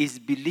 is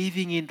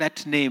believing in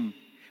that name,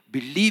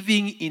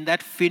 believing in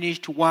that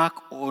finished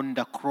work on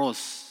the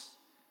cross.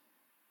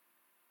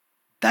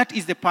 That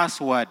is the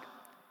password.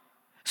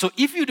 So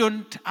if you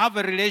don't have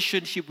a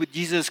relationship with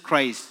Jesus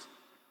Christ,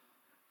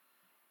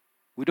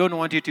 we don't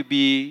want you to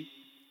be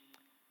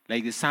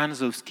like the sons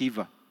of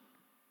Sceva,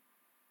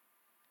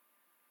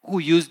 who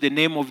used the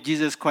name of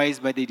Jesus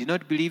Christ, but they did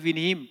not believe in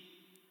him.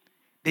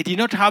 They did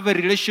not have a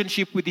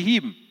relationship with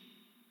him.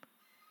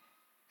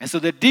 And so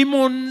the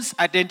demons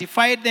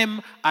identified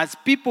them as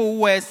people who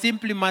were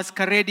simply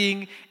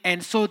masquerading,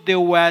 and so they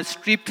were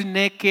stripped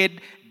naked.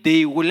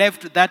 They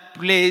left that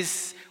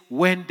place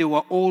when they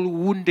were all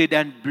wounded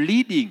and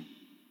bleeding.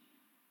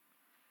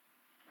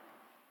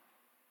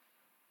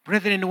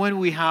 Brethren, when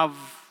we have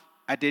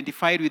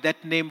identified with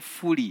that name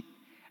fully,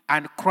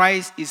 and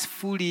Christ is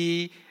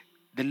fully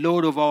the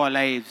Lord of our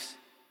lives,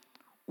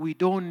 we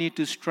don't need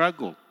to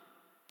struggle.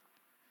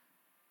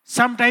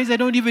 Sometimes I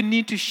don't even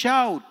need to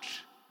shout.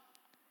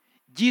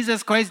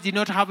 Jesus Christ did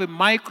not have a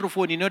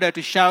microphone in order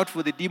to shout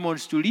for the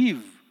demons to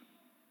leave.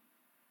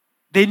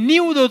 They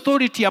knew the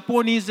authority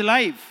upon his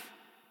life.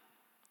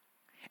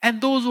 And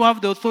those who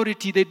have the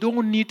authority, they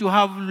don't need to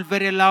have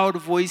very loud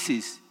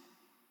voices.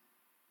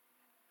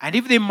 And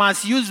if they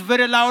must use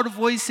very loud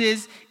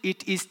voices,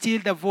 it is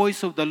still the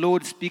voice of the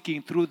Lord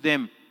speaking through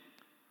them.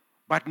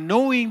 But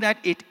knowing that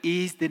it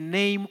is the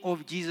name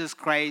of Jesus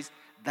Christ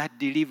that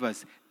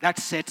delivers, that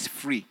sets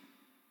free.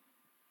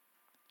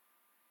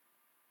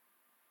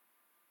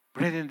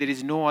 Brethren, there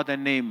is no other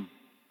name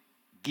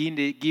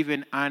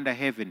given under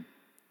heaven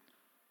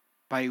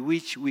by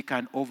which we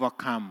can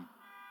overcome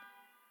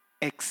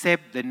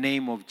except the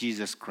name of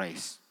Jesus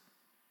Christ.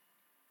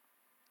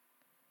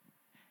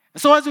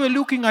 So as we're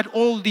looking at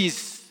all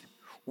this,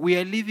 we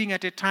are living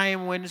at a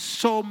time when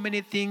so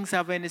many things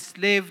have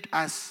enslaved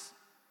us.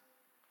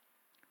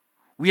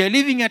 We are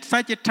living at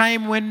such a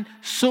time when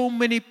so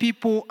many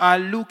people are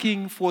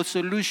looking for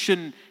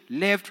solution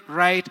left,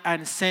 right,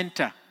 and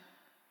center.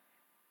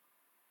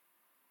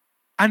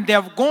 And they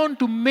have gone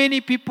to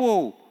many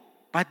people,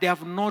 but they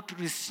have not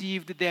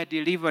received their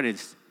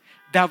deliverance.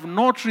 They have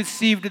not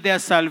received their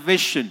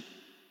salvation.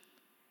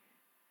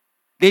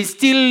 They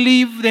still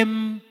leave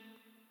them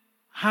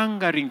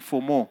hungering for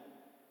more.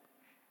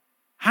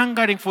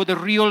 hungering for the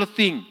real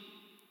thing.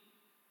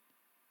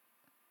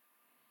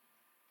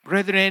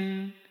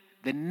 Brethren,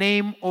 the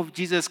name of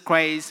Jesus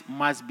Christ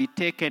must be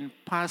taken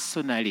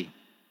personally.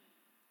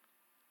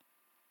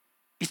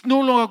 It's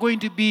no longer going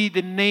to be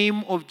the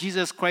name of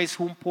Jesus Christ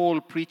whom Paul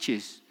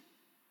preaches.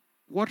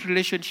 What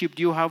relationship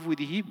do you have with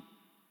him?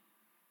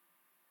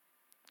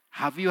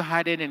 Have you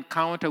had an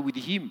encounter with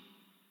him?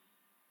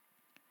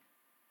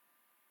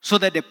 So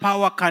that the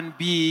power can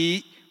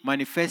be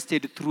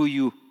manifested through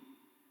you.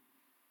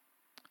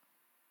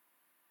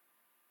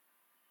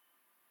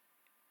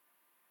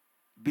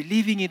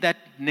 Believing in that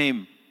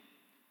name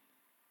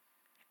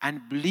and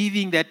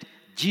believing that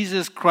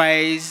Jesus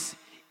Christ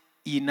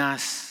in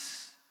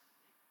us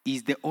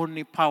is the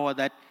only power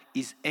that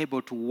is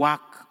able to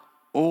work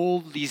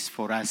all this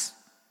for us.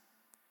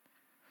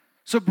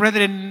 So,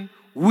 brethren,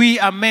 we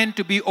are meant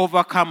to be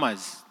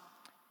overcomers.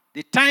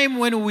 The time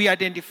when we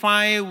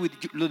identify with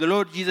the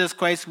Lord Jesus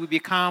Christ, we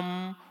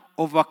become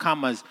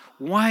overcomers.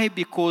 Why?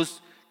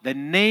 Because the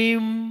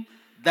name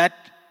that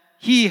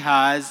he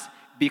has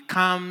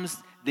becomes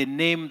the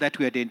name that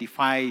we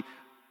identify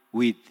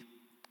with.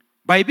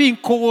 By being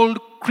called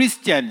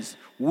Christians,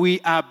 we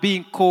are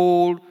being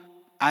called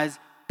as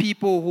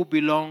people who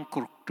belong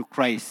to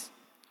Christ.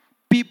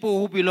 People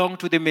who belong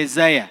to the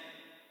Messiah.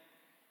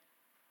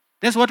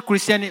 That's what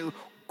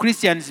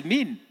Christians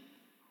mean.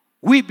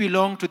 We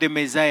belong to the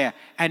Messiah.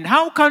 And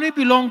how can we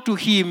belong to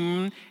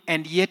him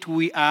and yet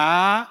we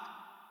are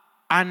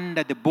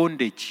under the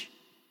bondage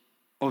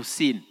of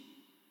sin?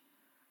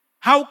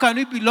 How can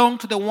we belong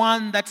to the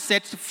one that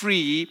sets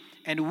free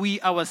and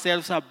we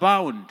ourselves are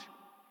bound?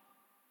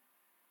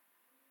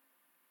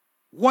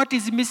 What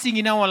is missing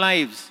in our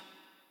lives?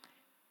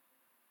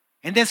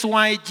 And that's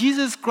why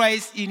Jesus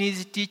Christ in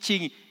his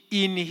teaching,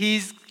 in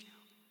his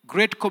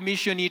Great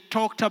Commission, he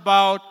talked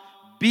about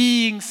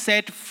being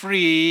set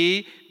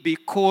free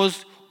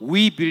because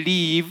we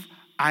believe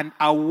and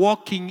are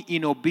walking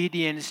in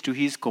obedience to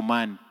his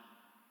command.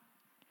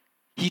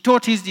 He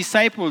taught his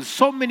disciples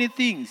so many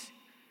things.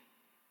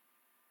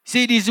 He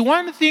said, it is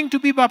one thing to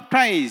be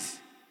baptized.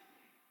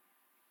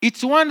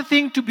 It's one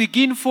thing to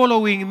begin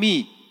following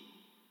me.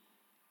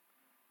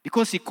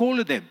 Because he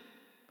called them.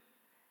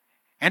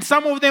 And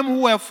some of them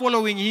who were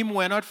following him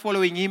were not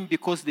following him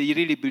because they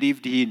really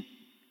believed in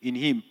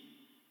him.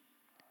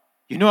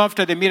 You know,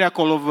 after the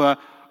miracle of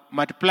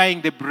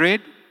multiplying the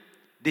bread,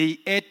 they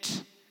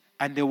ate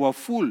and they were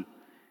full.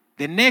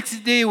 The next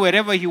day,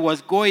 wherever he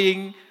was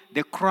going,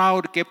 the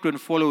crowd kept on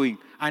following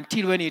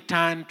until when he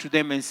turned to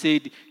them and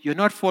said, you're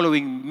not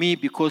following me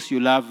because you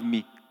love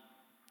me,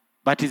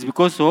 but it's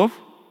because of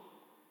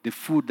the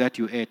food that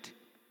you ate.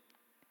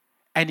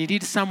 And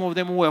indeed, some of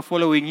them who were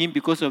following him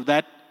because of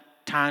that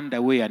turned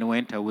away and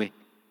went away.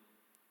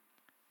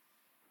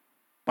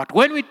 But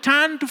when we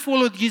turn to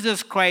follow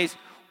Jesus Christ,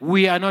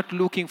 we are not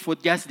looking for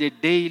just the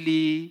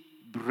daily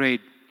bread.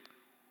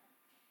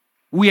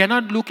 We are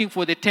not looking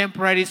for the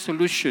temporary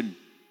solution.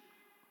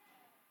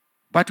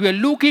 But we are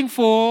looking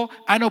for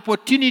an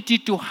opportunity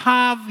to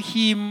have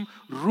him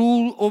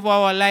rule over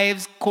our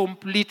lives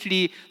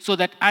completely so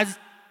that as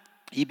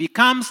he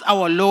becomes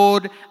our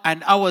Lord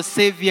and our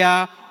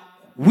Savior,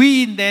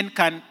 we then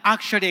can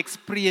actually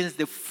experience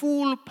the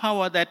full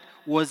power that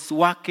was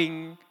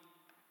working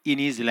in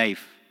his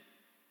life.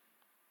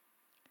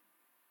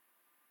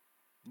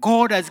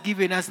 God has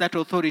given us that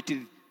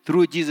authority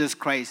through Jesus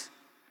Christ,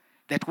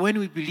 that when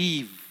we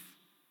believe,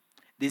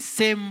 the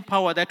same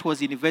power that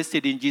was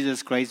invested in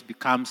Jesus Christ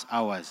becomes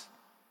ours.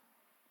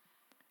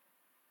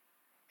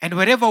 And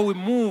wherever we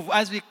move,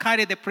 as we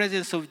carry the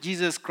presence of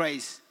Jesus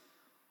Christ,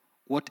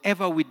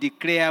 whatever we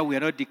declare, we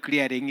are not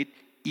declaring it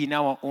in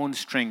our own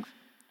strength,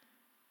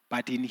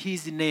 but in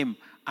his name.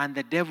 And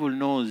the devil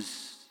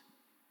knows.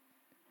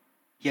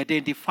 He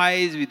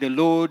identifies with the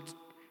Lord's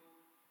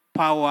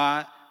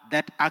power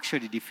that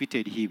actually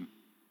defeated him.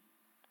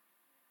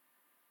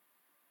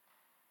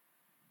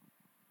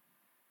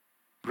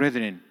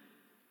 Brethren,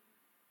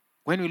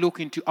 when we look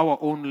into our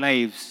own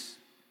lives,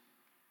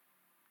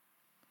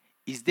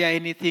 is there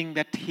anything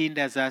that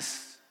hinders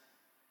us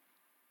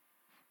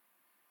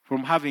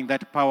from having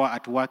that power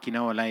at work in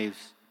our lives?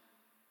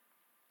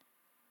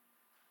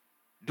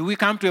 Do we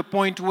come to a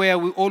point where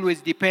we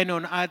always depend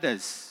on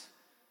others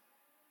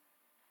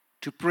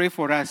to pray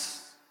for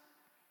us?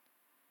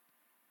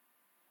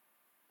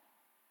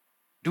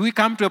 Do we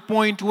come to a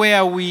point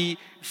where we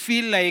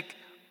feel like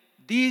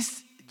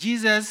this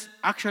Jesus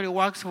actually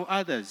works for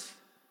others,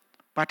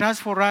 but as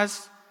for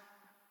us,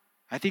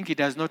 I think he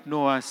does not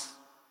know us?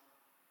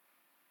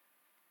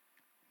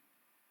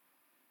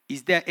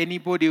 Is there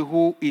anybody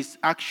who is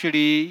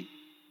actually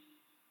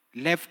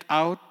left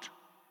out?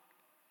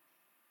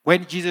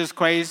 When Jesus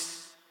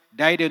Christ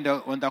died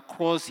on the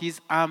cross,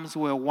 his arms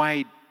were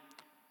wide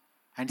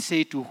and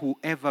said to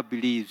whoever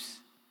believes.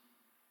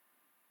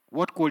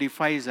 What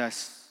qualifies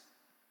us?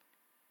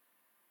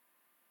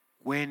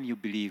 When you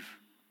believe.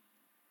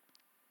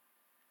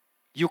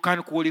 You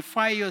can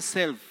qualify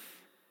yourself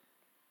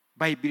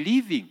by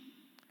believing,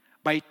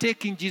 by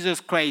taking Jesus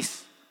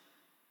Christ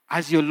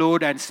as your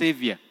Lord and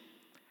Savior.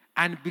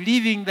 and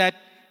believing that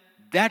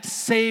that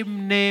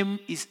same name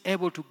is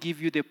able to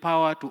give you the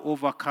power to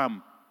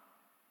overcome.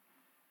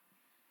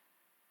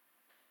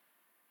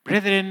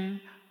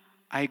 Brethren,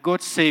 I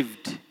got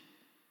saved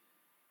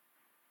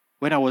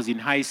when I was in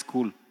high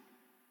school.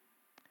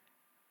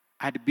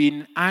 I'd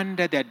been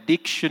under the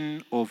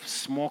addiction of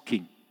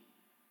smoking.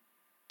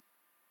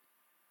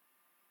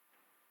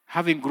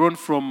 Having grown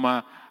from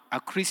a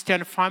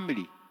Christian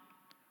family,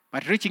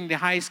 but reaching the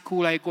high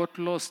school, I got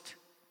lost.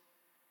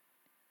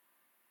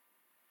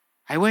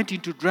 I went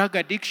into drug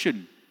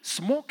addiction.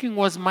 Smoking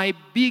was my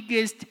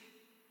biggest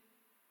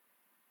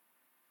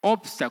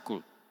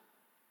obstacle.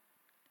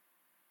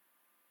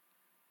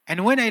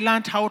 And when I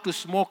learned how to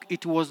smoke,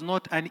 it was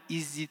not an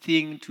easy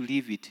thing to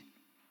leave it.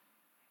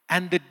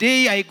 And the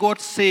day I got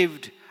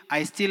saved,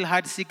 I still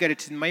had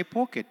cigarettes in my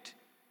pocket.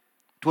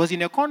 It was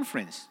in a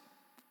conference.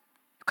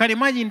 You can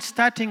imagine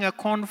starting a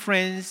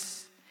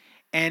conference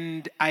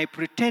and I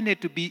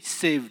pretended to be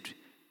saved.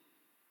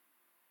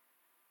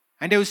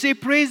 And they would say,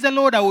 "Praise the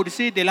Lord." I would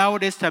say the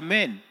loudest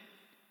amen.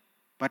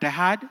 But I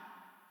had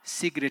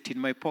cigarette in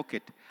my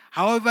pocket.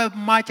 However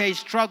much I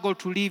struggled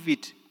to leave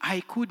it,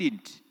 I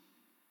couldn't.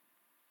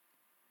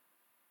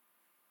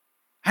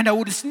 And I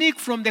would sneak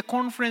from the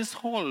conference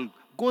hall,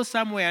 go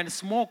somewhere and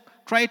smoke,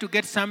 try to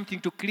get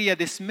something to clear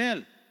the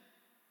smell.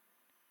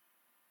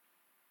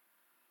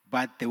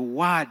 But the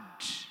word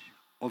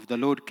of the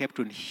Lord kept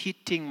on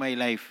hitting my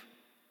life.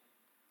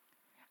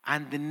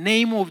 And the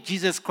name of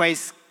Jesus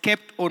Christ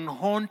kept on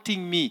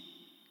haunting me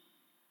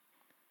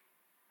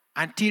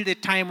until the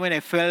time when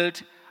I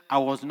felt I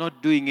was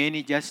not doing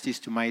any justice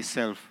to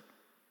myself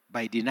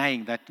by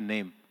denying that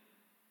name.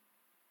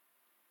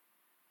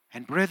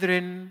 And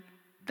brethren,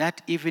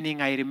 that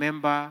evening I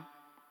remember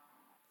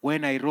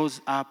when I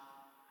rose up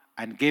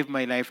and gave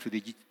my life to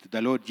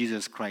the Lord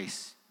Jesus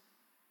Christ.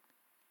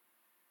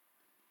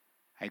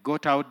 I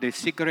got out the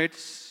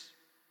cigarettes,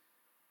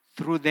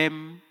 threw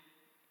them,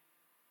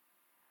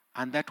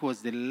 and that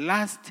was the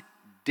last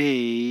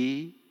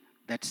day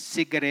that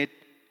cigarette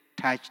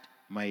touched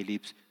my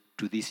lips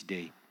to this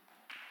day.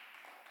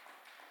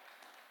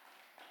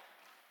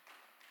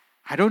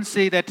 I don't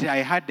say that I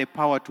had the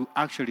power to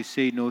actually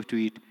say no to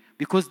it,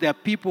 because there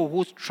are people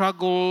who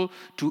struggle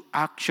to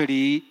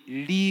actually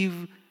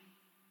leave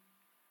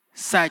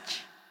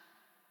such.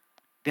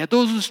 There are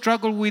those who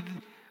struggle with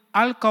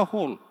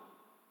alcohol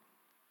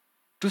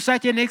to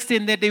such an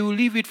extent that they will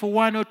leave it for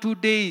 1 or 2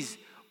 days,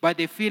 but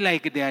they feel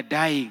like they are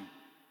dying.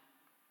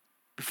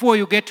 Before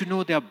you get to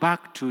know, they are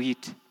back to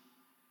it.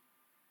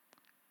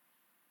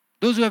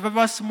 Those who have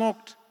ever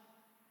smoked,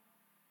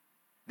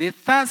 the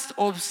thirst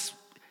of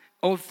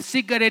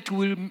cigarette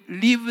will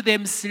leave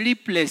them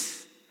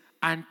sleepless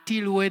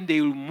until when they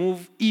will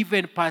move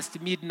even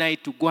past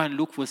midnight to go and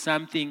look for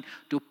something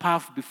to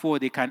puff before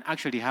they can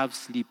actually have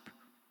sleep.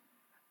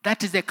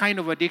 That is the kind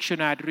of addiction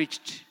I had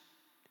reached.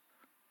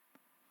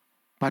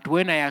 But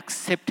when I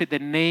accepted the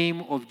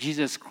name of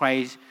Jesus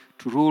Christ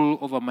to rule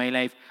over my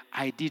life,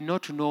 I did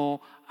not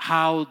know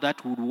how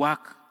that would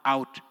work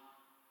out.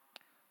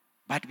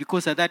 But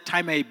because at that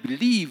time I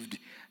believed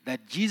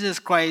that Jesus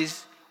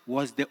Christ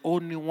was the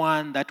only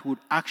one that would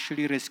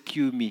actually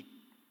rescue me.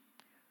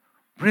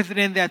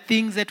 Brethren, there are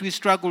things that we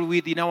struggle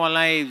with in our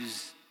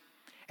lives.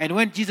 And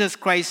when Jesus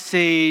Christ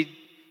said,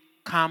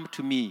 "Come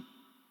to me,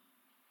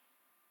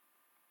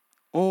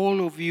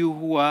 all of you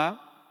who are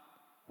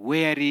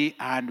weary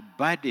and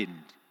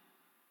burdened,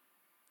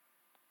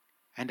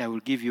 and I will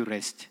give you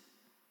rest."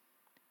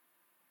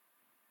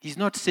 He's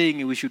not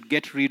saying we should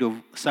get rid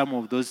of some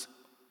of those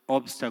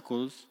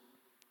obstacles,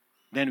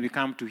 then we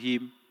come to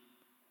him.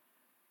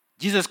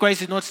 Jesus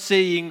Christ is not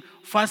saying,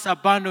 "First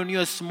abandon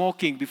your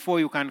smoking before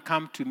you can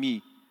come to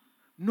me."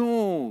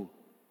 No.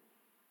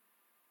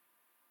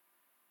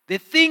 The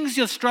things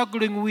you're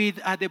struggling with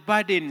are the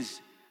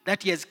burdens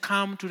that he has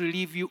come to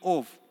relieve you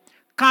of.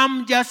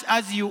 Come just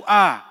as you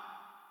are.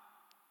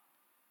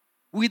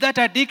 With that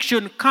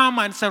addiction, come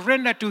and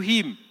surrender to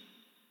him.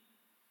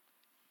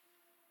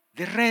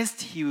 The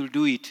rest, he will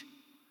do it.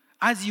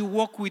 As you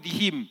walk with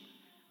him,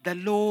 the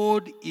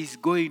Lord is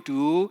going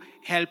to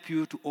help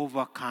you to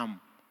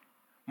overcome.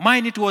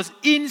 Mine, it was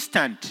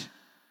instant.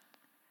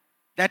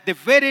 That the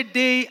very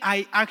day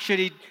I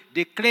actually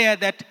declared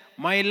that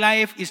my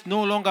life is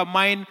no longer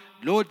mine,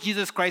 Lord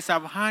Jesus Christ,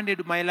 I've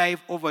handed my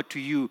life over to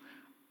you.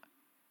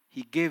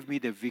 He gave me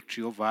the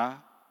victory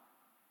over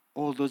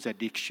all those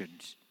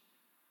addictions.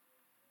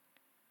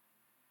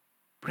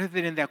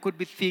 Brethren, there could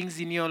be things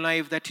in your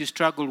life that you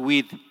struggle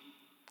with,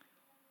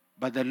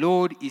 but the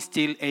Lord is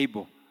still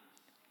able.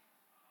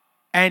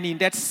 And in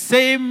that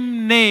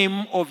same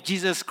name of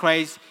Jesus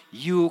Christ,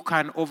 you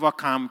can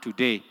overcome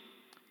today.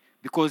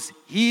 Because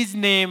his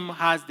name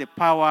has the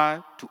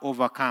power to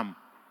overcome.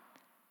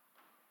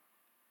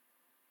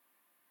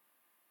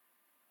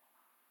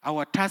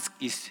 Our task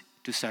is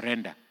to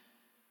surrender.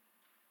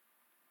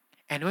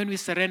 And when we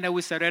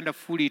surrender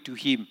fully to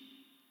him.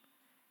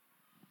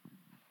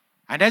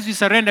 And as we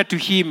surrender to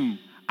him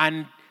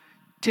and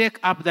take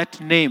up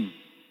that name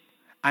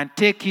and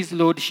take his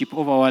lordship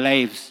over our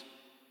lives,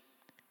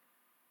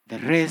 The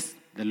rest,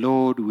 the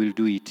Lord will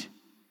do it.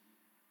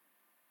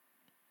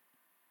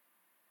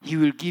 He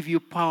will give you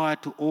power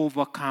to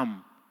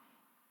overcome.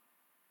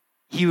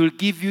 He will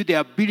give you the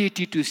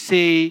ability to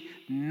say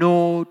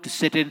no to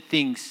certain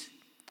things.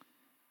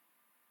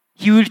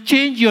 He will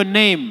change your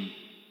name.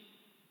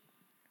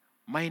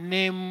 My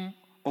name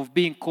of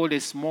being called a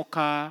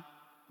smoker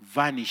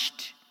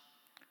vanished.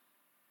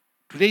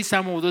 Today,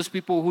 some of those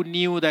people who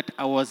knew that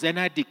I was an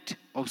addict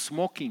of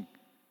smoking,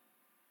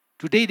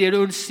 today they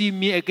don't see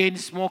me again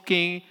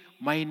smoking.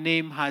 My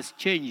name has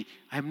changed.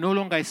 I'm no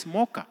longer a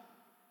smoker.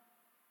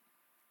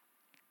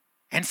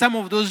 And some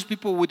of those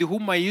people with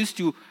whom I used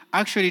to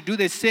actually do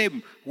the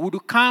same would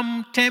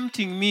come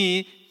tempting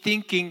me,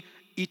 thinking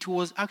it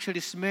was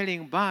actually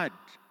smelling bad.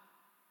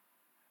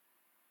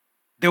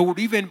 They would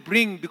even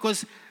bring,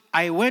 because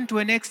I went to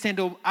an extent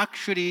of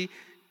actually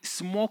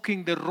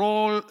smoking the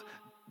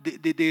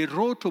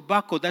raw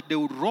tobacco that they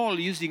would roll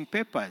using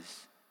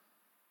papers.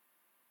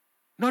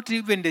 Not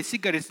even the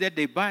cigarettes that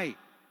they buy.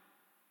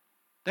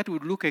 That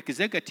would look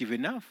executive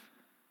enough.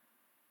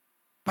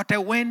 But I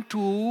went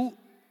to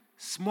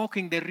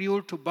smoking the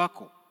real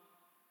tobacco.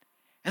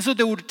 And so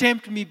they would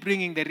tempt me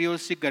bringing the real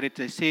cigarette.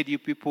 I said, you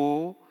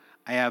people,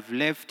 I have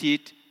left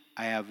it.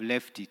 I have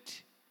left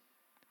it.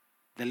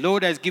 The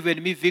Lord has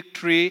given me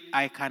victory.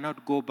 I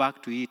cannot go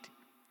back to it.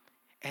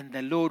 And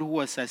the Lord who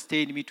has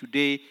sustained me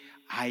today,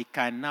 I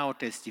can now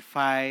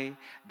testify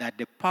that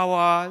the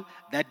power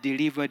that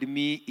delivered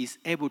me is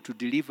able to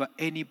deliver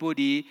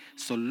anybody,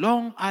 so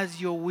long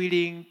as you're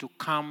willing to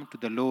come to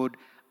the Lord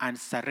and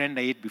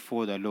surrender it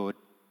before the Lord.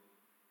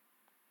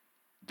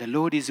 The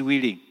Lord is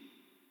willing.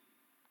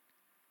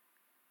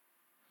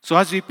 So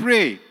as we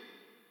pray,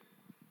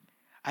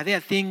 are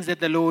there things that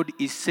the Lord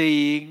is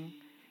saying,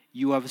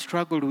 you have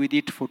struggled with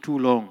it for too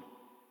long?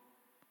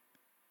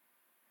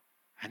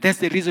 And that's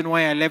the reason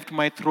why I left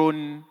my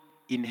throne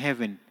in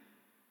heaven.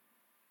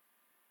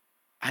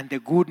 And the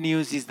good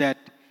news is that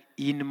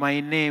in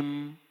my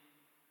name,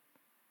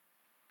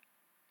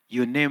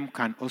 your name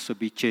can also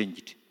be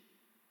changed.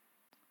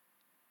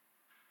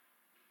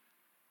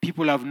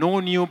 People have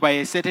known you by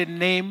a certain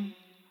name,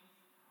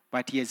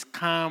 but he has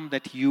come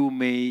that you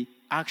may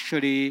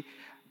actually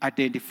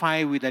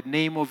identify with the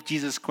name of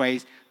Jesus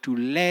Christ to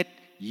let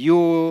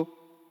your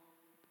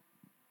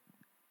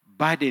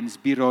burdens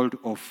be rolled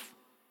off.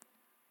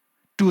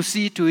 To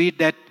see to it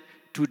that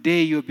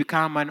today you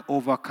become an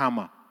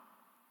overcomer,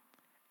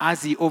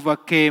 as he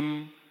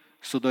overcame,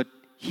 so that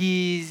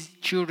his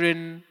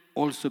children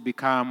also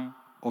become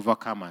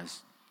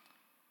overcomers.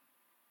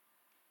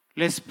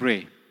 Let's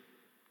pray.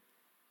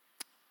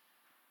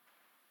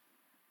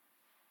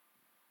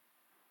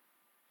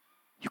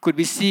 You could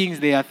be seeing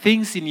there are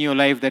things in your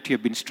life that you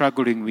have been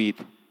struggling with.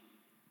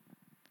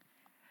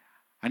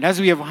 And as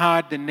we have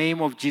heard, the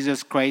name of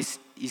Jesus Christ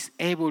is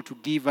able to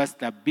give us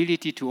the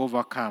ability to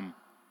overcome.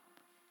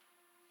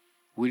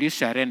 Will you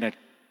surrender?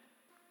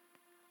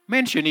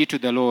 Mention it to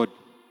the Lord.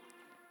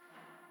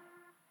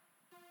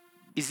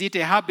 Is it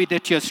a habit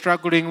that you're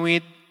struggling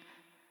with?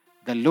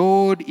 The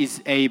Lord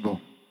is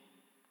able.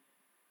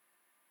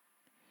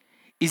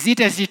 Is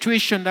it a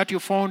situation that you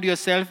found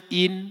yourself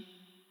in,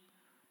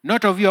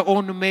 not of your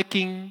own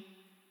making?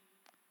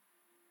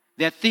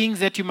 There are things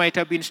that you might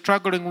have been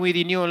struggling with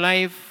in your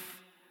life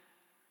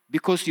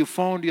because you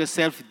found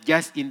yourself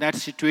just in that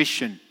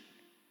situation.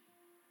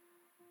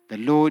 The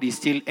Lord is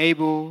still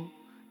able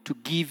to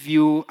give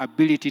you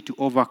ability to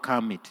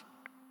overcome it.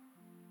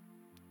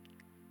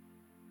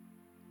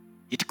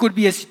 It could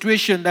be a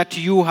situation that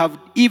you have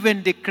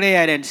even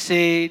declared and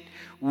said,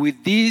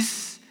 with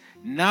this,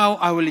 now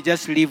I will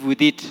just live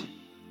with it.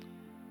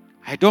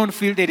 I don't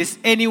feel there is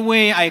any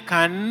way I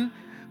can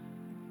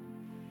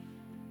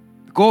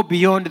go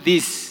beyond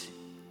this.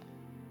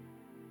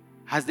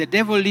 Has the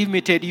devil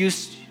limited you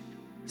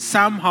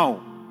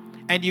somehow?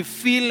 And you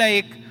feel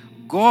like,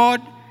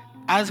 God,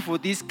 as for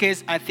this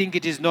case, I think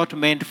it is not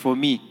meant for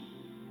me.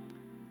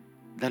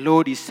 The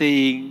Lord is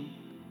saying,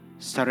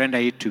 surrender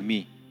it to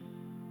me.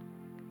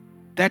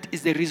 That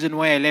is the reason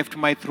why I left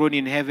my throne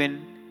in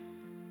heaven,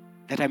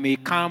 that I may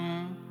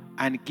come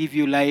and give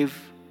you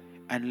life,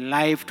 and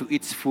life to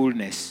its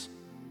fullness.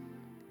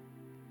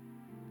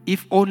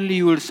 If only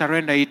you will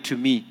surrender it to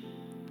me.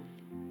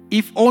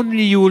 If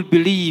only you will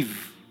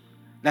believe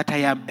that I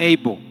am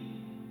able,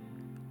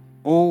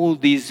 all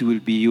these will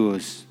be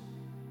yours.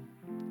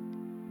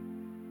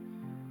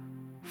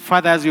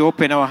 Father, as we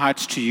open our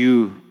hearts to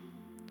you,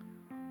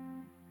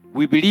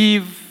 we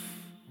believe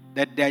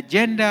that the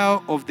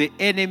agenda of the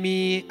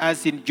enemy,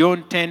 as in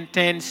John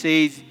 10:10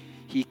 says,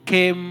 he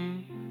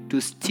came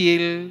to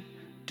steal,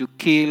 to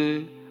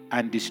kill,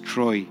 and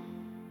destroy.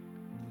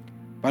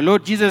 But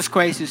Lord Jesus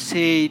Christ, you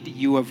said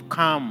you have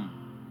come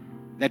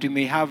that we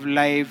may have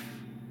life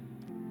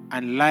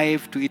and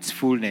life to its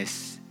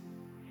fullness.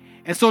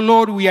 And so,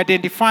 Lord, we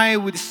identify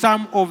with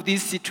some of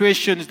these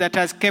situations that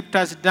has kept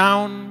us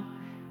down,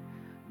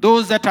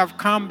 those that have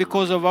come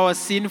because of our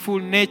sinful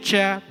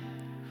nature.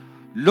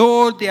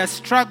 Lord, there are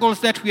struggles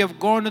that we have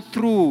gone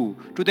through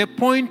to the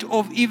point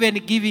of even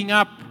giving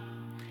up.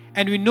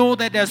 And we know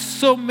that there are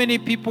so many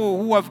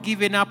people who have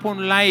given up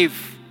on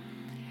life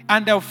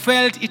and have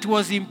felt it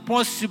was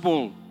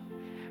impossible.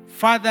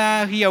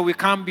 Father, here we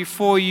come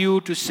before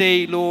you to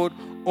say, Lord,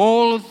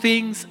 all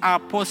things are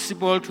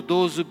possible to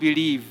those who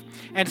believe.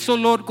 And so,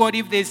 Lord God,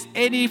 if there's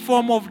any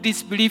form of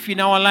disbelief in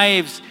our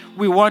lives,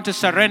 we want to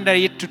surrender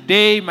it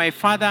today, my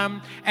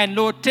Father. And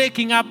Lord,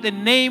 taking up the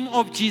name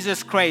of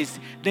Jesus Christ,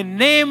 the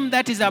name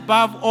that is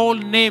above all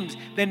names,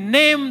 the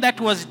name that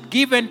was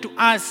given to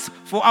us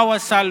for our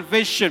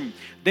salvation,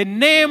 the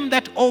name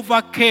that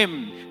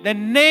overcame, the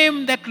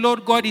name that,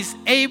 Lord God, is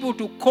able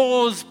to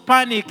cause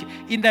panic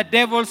in the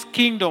devil's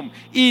kingdom.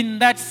 In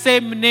that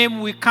same name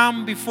we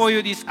come before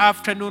you this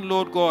afternoon,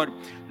 Lord God.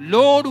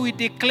 Lord, we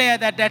declare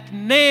that that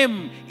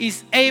name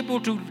is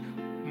able to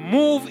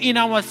move in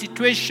our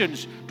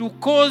situations, to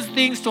cause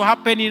things to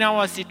happen in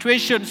our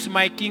situations,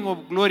 my King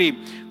of glory.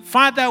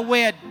 Father,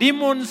 where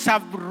demons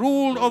have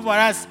ruled over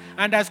us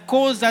and has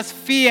caused us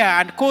fear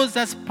and caused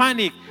us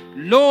panic,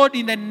 Lord,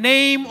 in the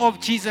name of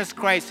Jesus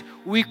Christ,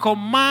 we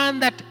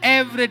command that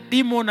every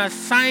demon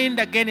assigned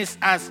against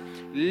us,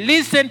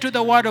 listen to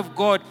the word of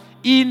God.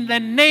 In the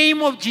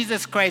name of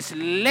Jesus Christ,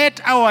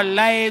 let our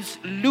lives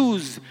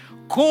loose.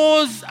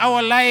 Cause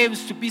our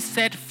lives to be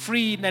set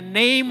free in the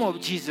name of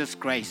Jesus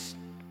Christ.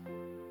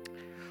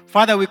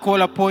 Father, we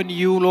call upon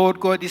you, Lord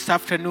God, this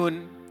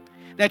afternoon,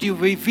 that you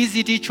will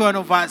visit each one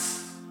of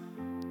us.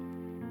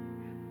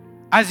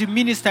 As you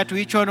minister to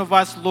each one of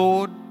us,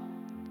 Lord,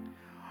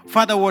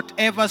 Father,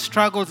 whatever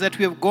struggles that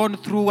we have gone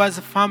through as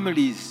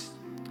families,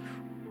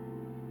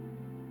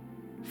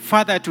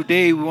 Father,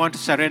 today we want to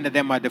surrender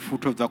them at the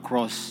foot of the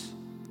cross.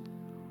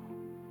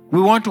 We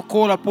want to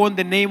call upon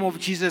the name of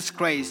Jesus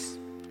Christ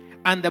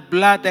and the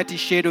blood that is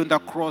shed on the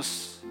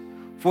cross.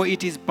 For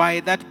it is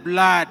by that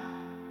blood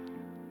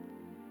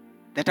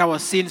that our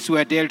sins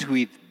were dealt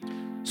with.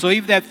 So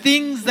if there are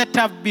things that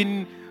have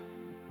been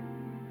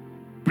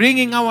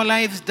bringing our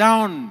lives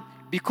down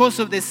because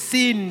of the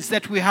sins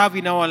that we have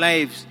in our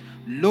lives,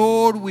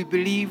 Lord, we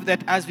believe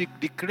that as we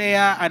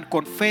declare and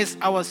confess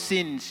our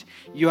sins,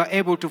 you are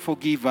able to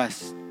forgive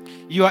us.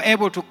 You are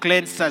able to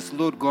cleanse us,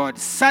 Lord God.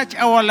 Search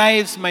our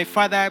lives, my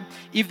Father.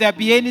 If there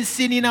be any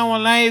sin in our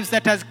lives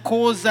that has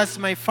caused us,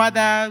 my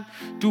Father,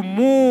 to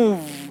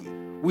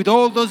move with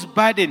all those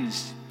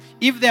burdens,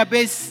 if there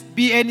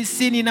be any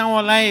sin in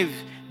our life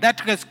that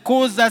has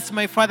caused us,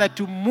 my Father,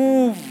 to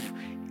move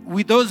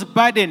with those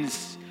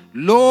burdens,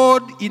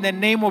 Lord, in the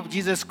name of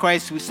Jesus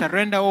Christ, we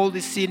surrender all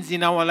the sins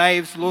in our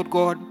lives, Lord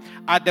God,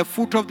 at the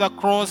foot of the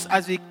cross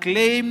as we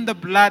claim the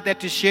blood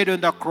that is shed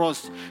on the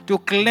cross to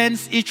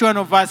cleanse each one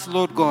of us,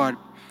 Lord God.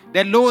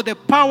 The Lord, the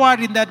power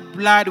in that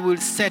blood will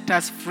set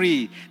us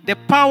free. The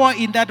power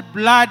in that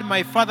blood,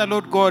 my Father,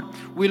 Lord God,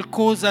 will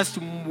cause us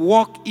to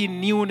walk in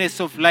newness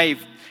of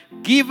life.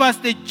 Give us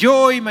the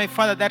joy, my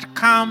Father, that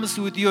comes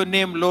with your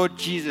name, Lord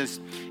Jesus.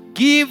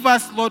 Give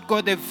us, Lord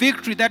God, the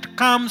victory that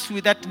comes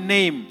with that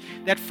name.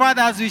 That,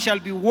 Father, as we shall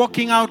be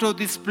walking out of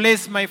this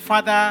place, my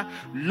Father,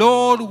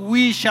 Lord,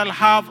 we shall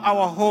have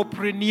our hope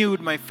renewed,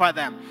 my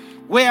Father.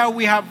 Where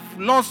we have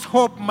lost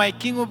hope, my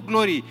King of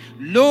glory,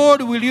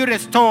 Lord, will you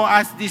restore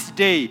us this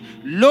day?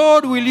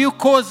 Lord, will you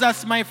cause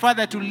us, my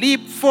Father, to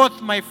leap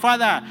forth, my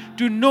Father,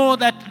 to know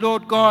that,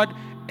 Lord God,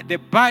 the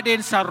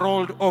burdens are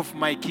rolled off,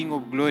 my King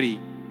of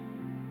glory.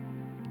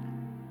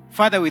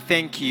 Father, we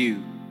thank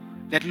you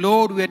that,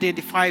 Lord, we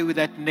identify with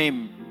that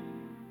name.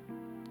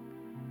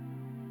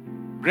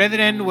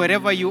 Brethren,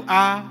 wherever you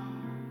are,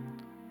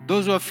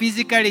 those who are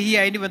physically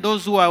here and even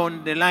those who are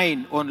on the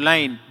line,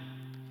 online,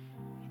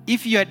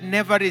 if you had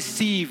never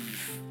received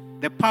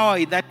the power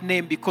in that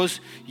name because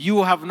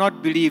you have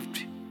not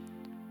believed,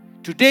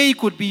 today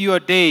could be your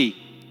day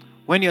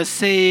when you're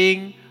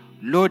saying,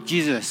 Lord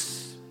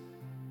Jesus,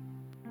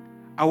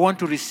 I want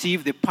to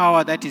receive the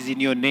power that is in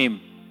your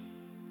name.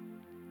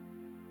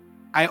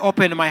 I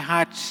open my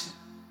heart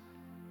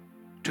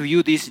to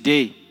you this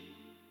day.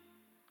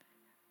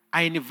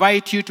 I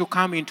invite you to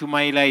come into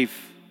my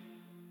life.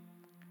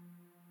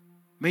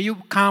 May you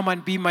come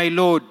and be my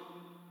Lord.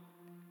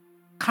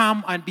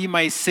 Come and be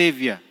my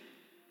Savior.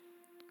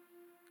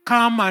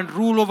 Come and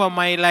rule over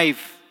my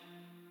life.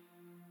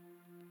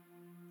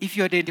 If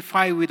you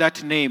identify with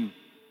that name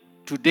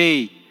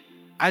today,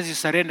 as you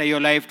surrender your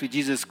life to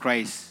Jesus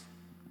Christ,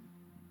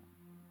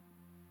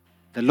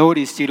 the Lord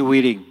is still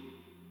willing.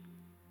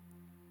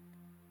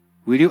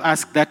 Will you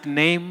ask that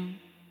name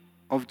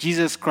of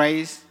Jesus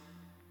Christ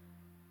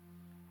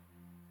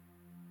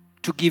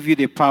to give you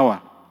the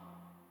power?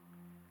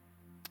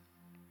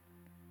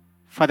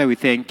 Father, we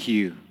thank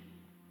you.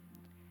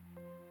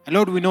 And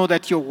Lord, we know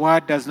that your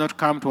word does not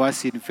come to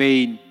us in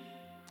vain.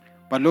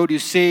 But Lord, you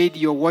said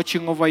you're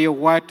watching over your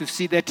word to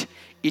see that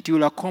it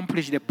will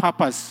accomplish the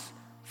purpose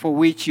for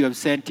which you have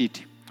sent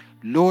it.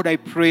 Lord, I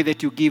pray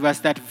that you give us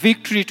that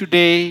victory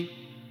today,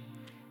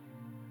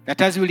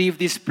 that as we leave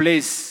this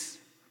place,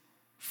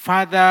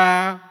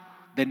 Father,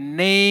 the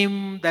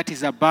name that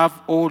is above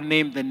all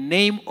name, the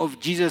name of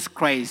Jesus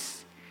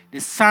Christ, the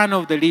Son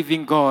of the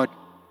living God,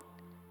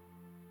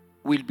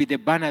 will be the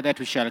banner that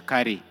we shall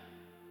carry.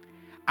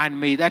 And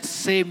may that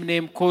same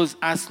name cause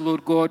us,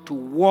 Lord God, to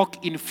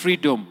walk in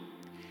freedom.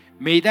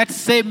 May that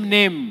same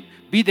name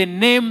be the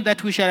name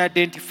that we shall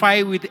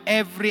identify with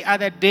every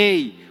other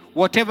day.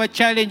 Whatever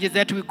challenges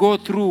that we go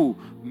through,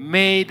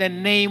 may the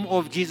name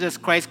of Jesus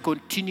Christ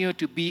continue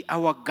to be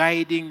our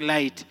guiding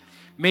light.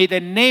 May the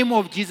name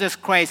of Jesus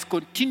Christ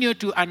continue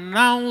to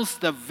announce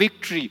the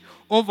victory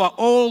over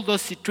all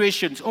those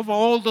situations, over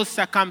all those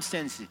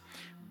circumstances.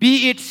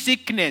 Be it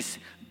sickness,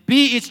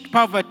 be it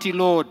poverty,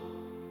 Lord.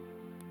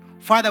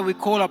 Father, we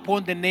call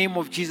upon the name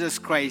of Jesus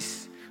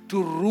Christ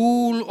to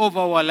rule over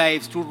our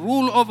lives, to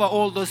rule over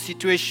all those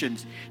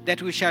situations,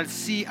 that we shall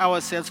see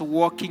ourselves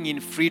walking in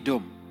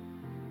freedom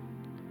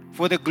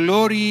for the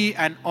glory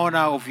and honor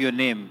of your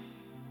name.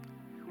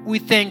 We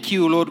thank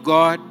you, Lord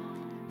God,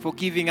 for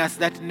giving us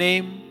that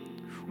name.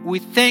 We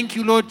thank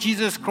you, Lord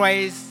Jesus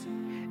Christ,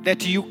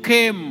 that you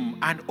came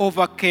and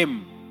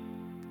overcame.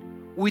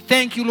 We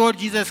thank you, Lord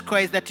Jesus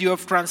Christ, that you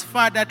have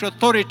transferred that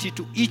authority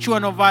to each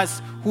one of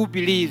us who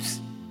believes.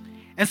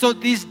 And so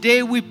this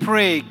day we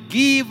pray,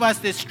 give us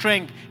the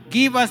strength,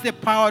 give us the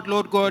power,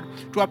 Lord God,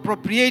 to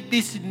appropriate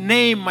this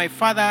name, my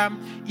Father,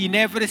 in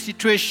every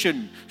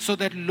situation, so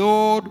that,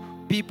 Lord,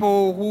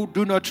 people who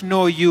do not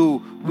know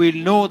you will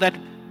know that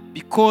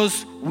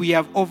because we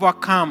have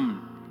overcome,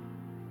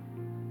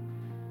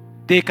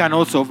 they can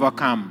also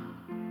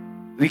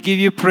overcome. We give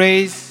you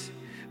praise,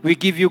 we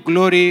give you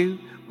glory,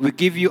 we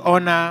give you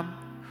honor,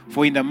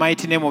 for in the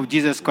mighty name of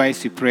Jesus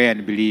Christ we pray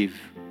and believe.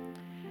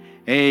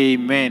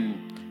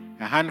 Amen.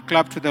 A hand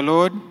clap to the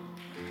Lord.